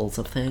holes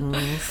of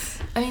things.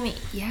 I mean,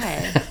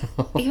 yeah.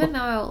 Even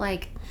though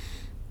like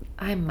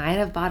I might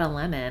have bought a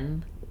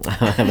lemon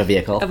of a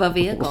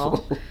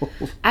vehicle,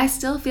 I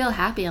still feel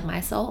happy in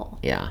my soul.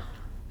 Yeah.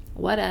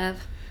 Whatever.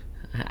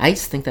 I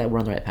just think that we're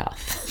on the right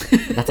path.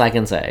 That's all I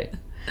can say.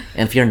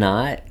 And if you're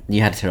not,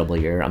 you had a terrible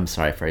year. I'm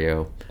sorry for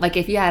you. Like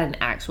if you had an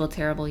actual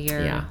terrible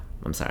year. Yeah.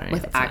 I'm sorry.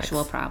 With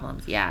actual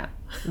problems. Yeah.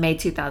 May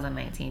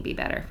 2019 be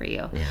better for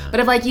you. Yeah. But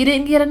if like you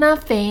didn't get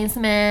enough face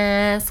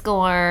mask,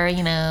 or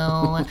you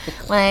know,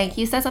 like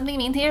you said something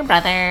mean to your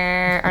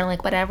brother, or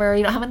like whatever,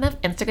 you don't have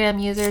enough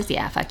Instagram users,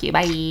 yeah, fuck you,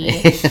 bye.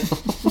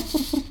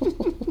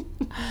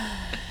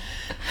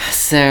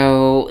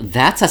 So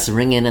that's us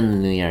ringing in the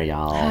new year,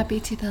 y'all. Happy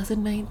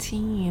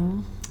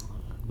 2019.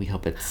 We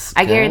hope it's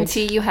I good.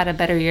 guarantee you had a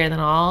better year than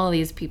all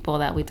these people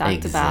that we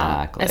talked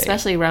about.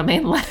 Especially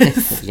romaine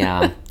lettuce.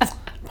 Yeah.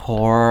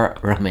 Poor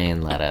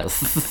romaine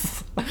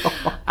lettuce. All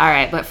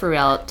right, but for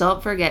real,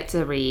 don't forget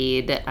to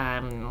read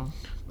the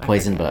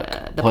Poison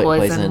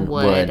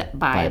Wood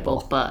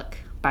Bible book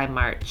by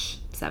March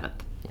 7th.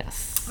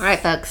 Yes. All right,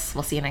 folks.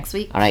 We'll see you next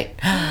week. All right.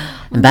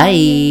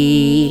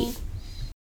 Bye.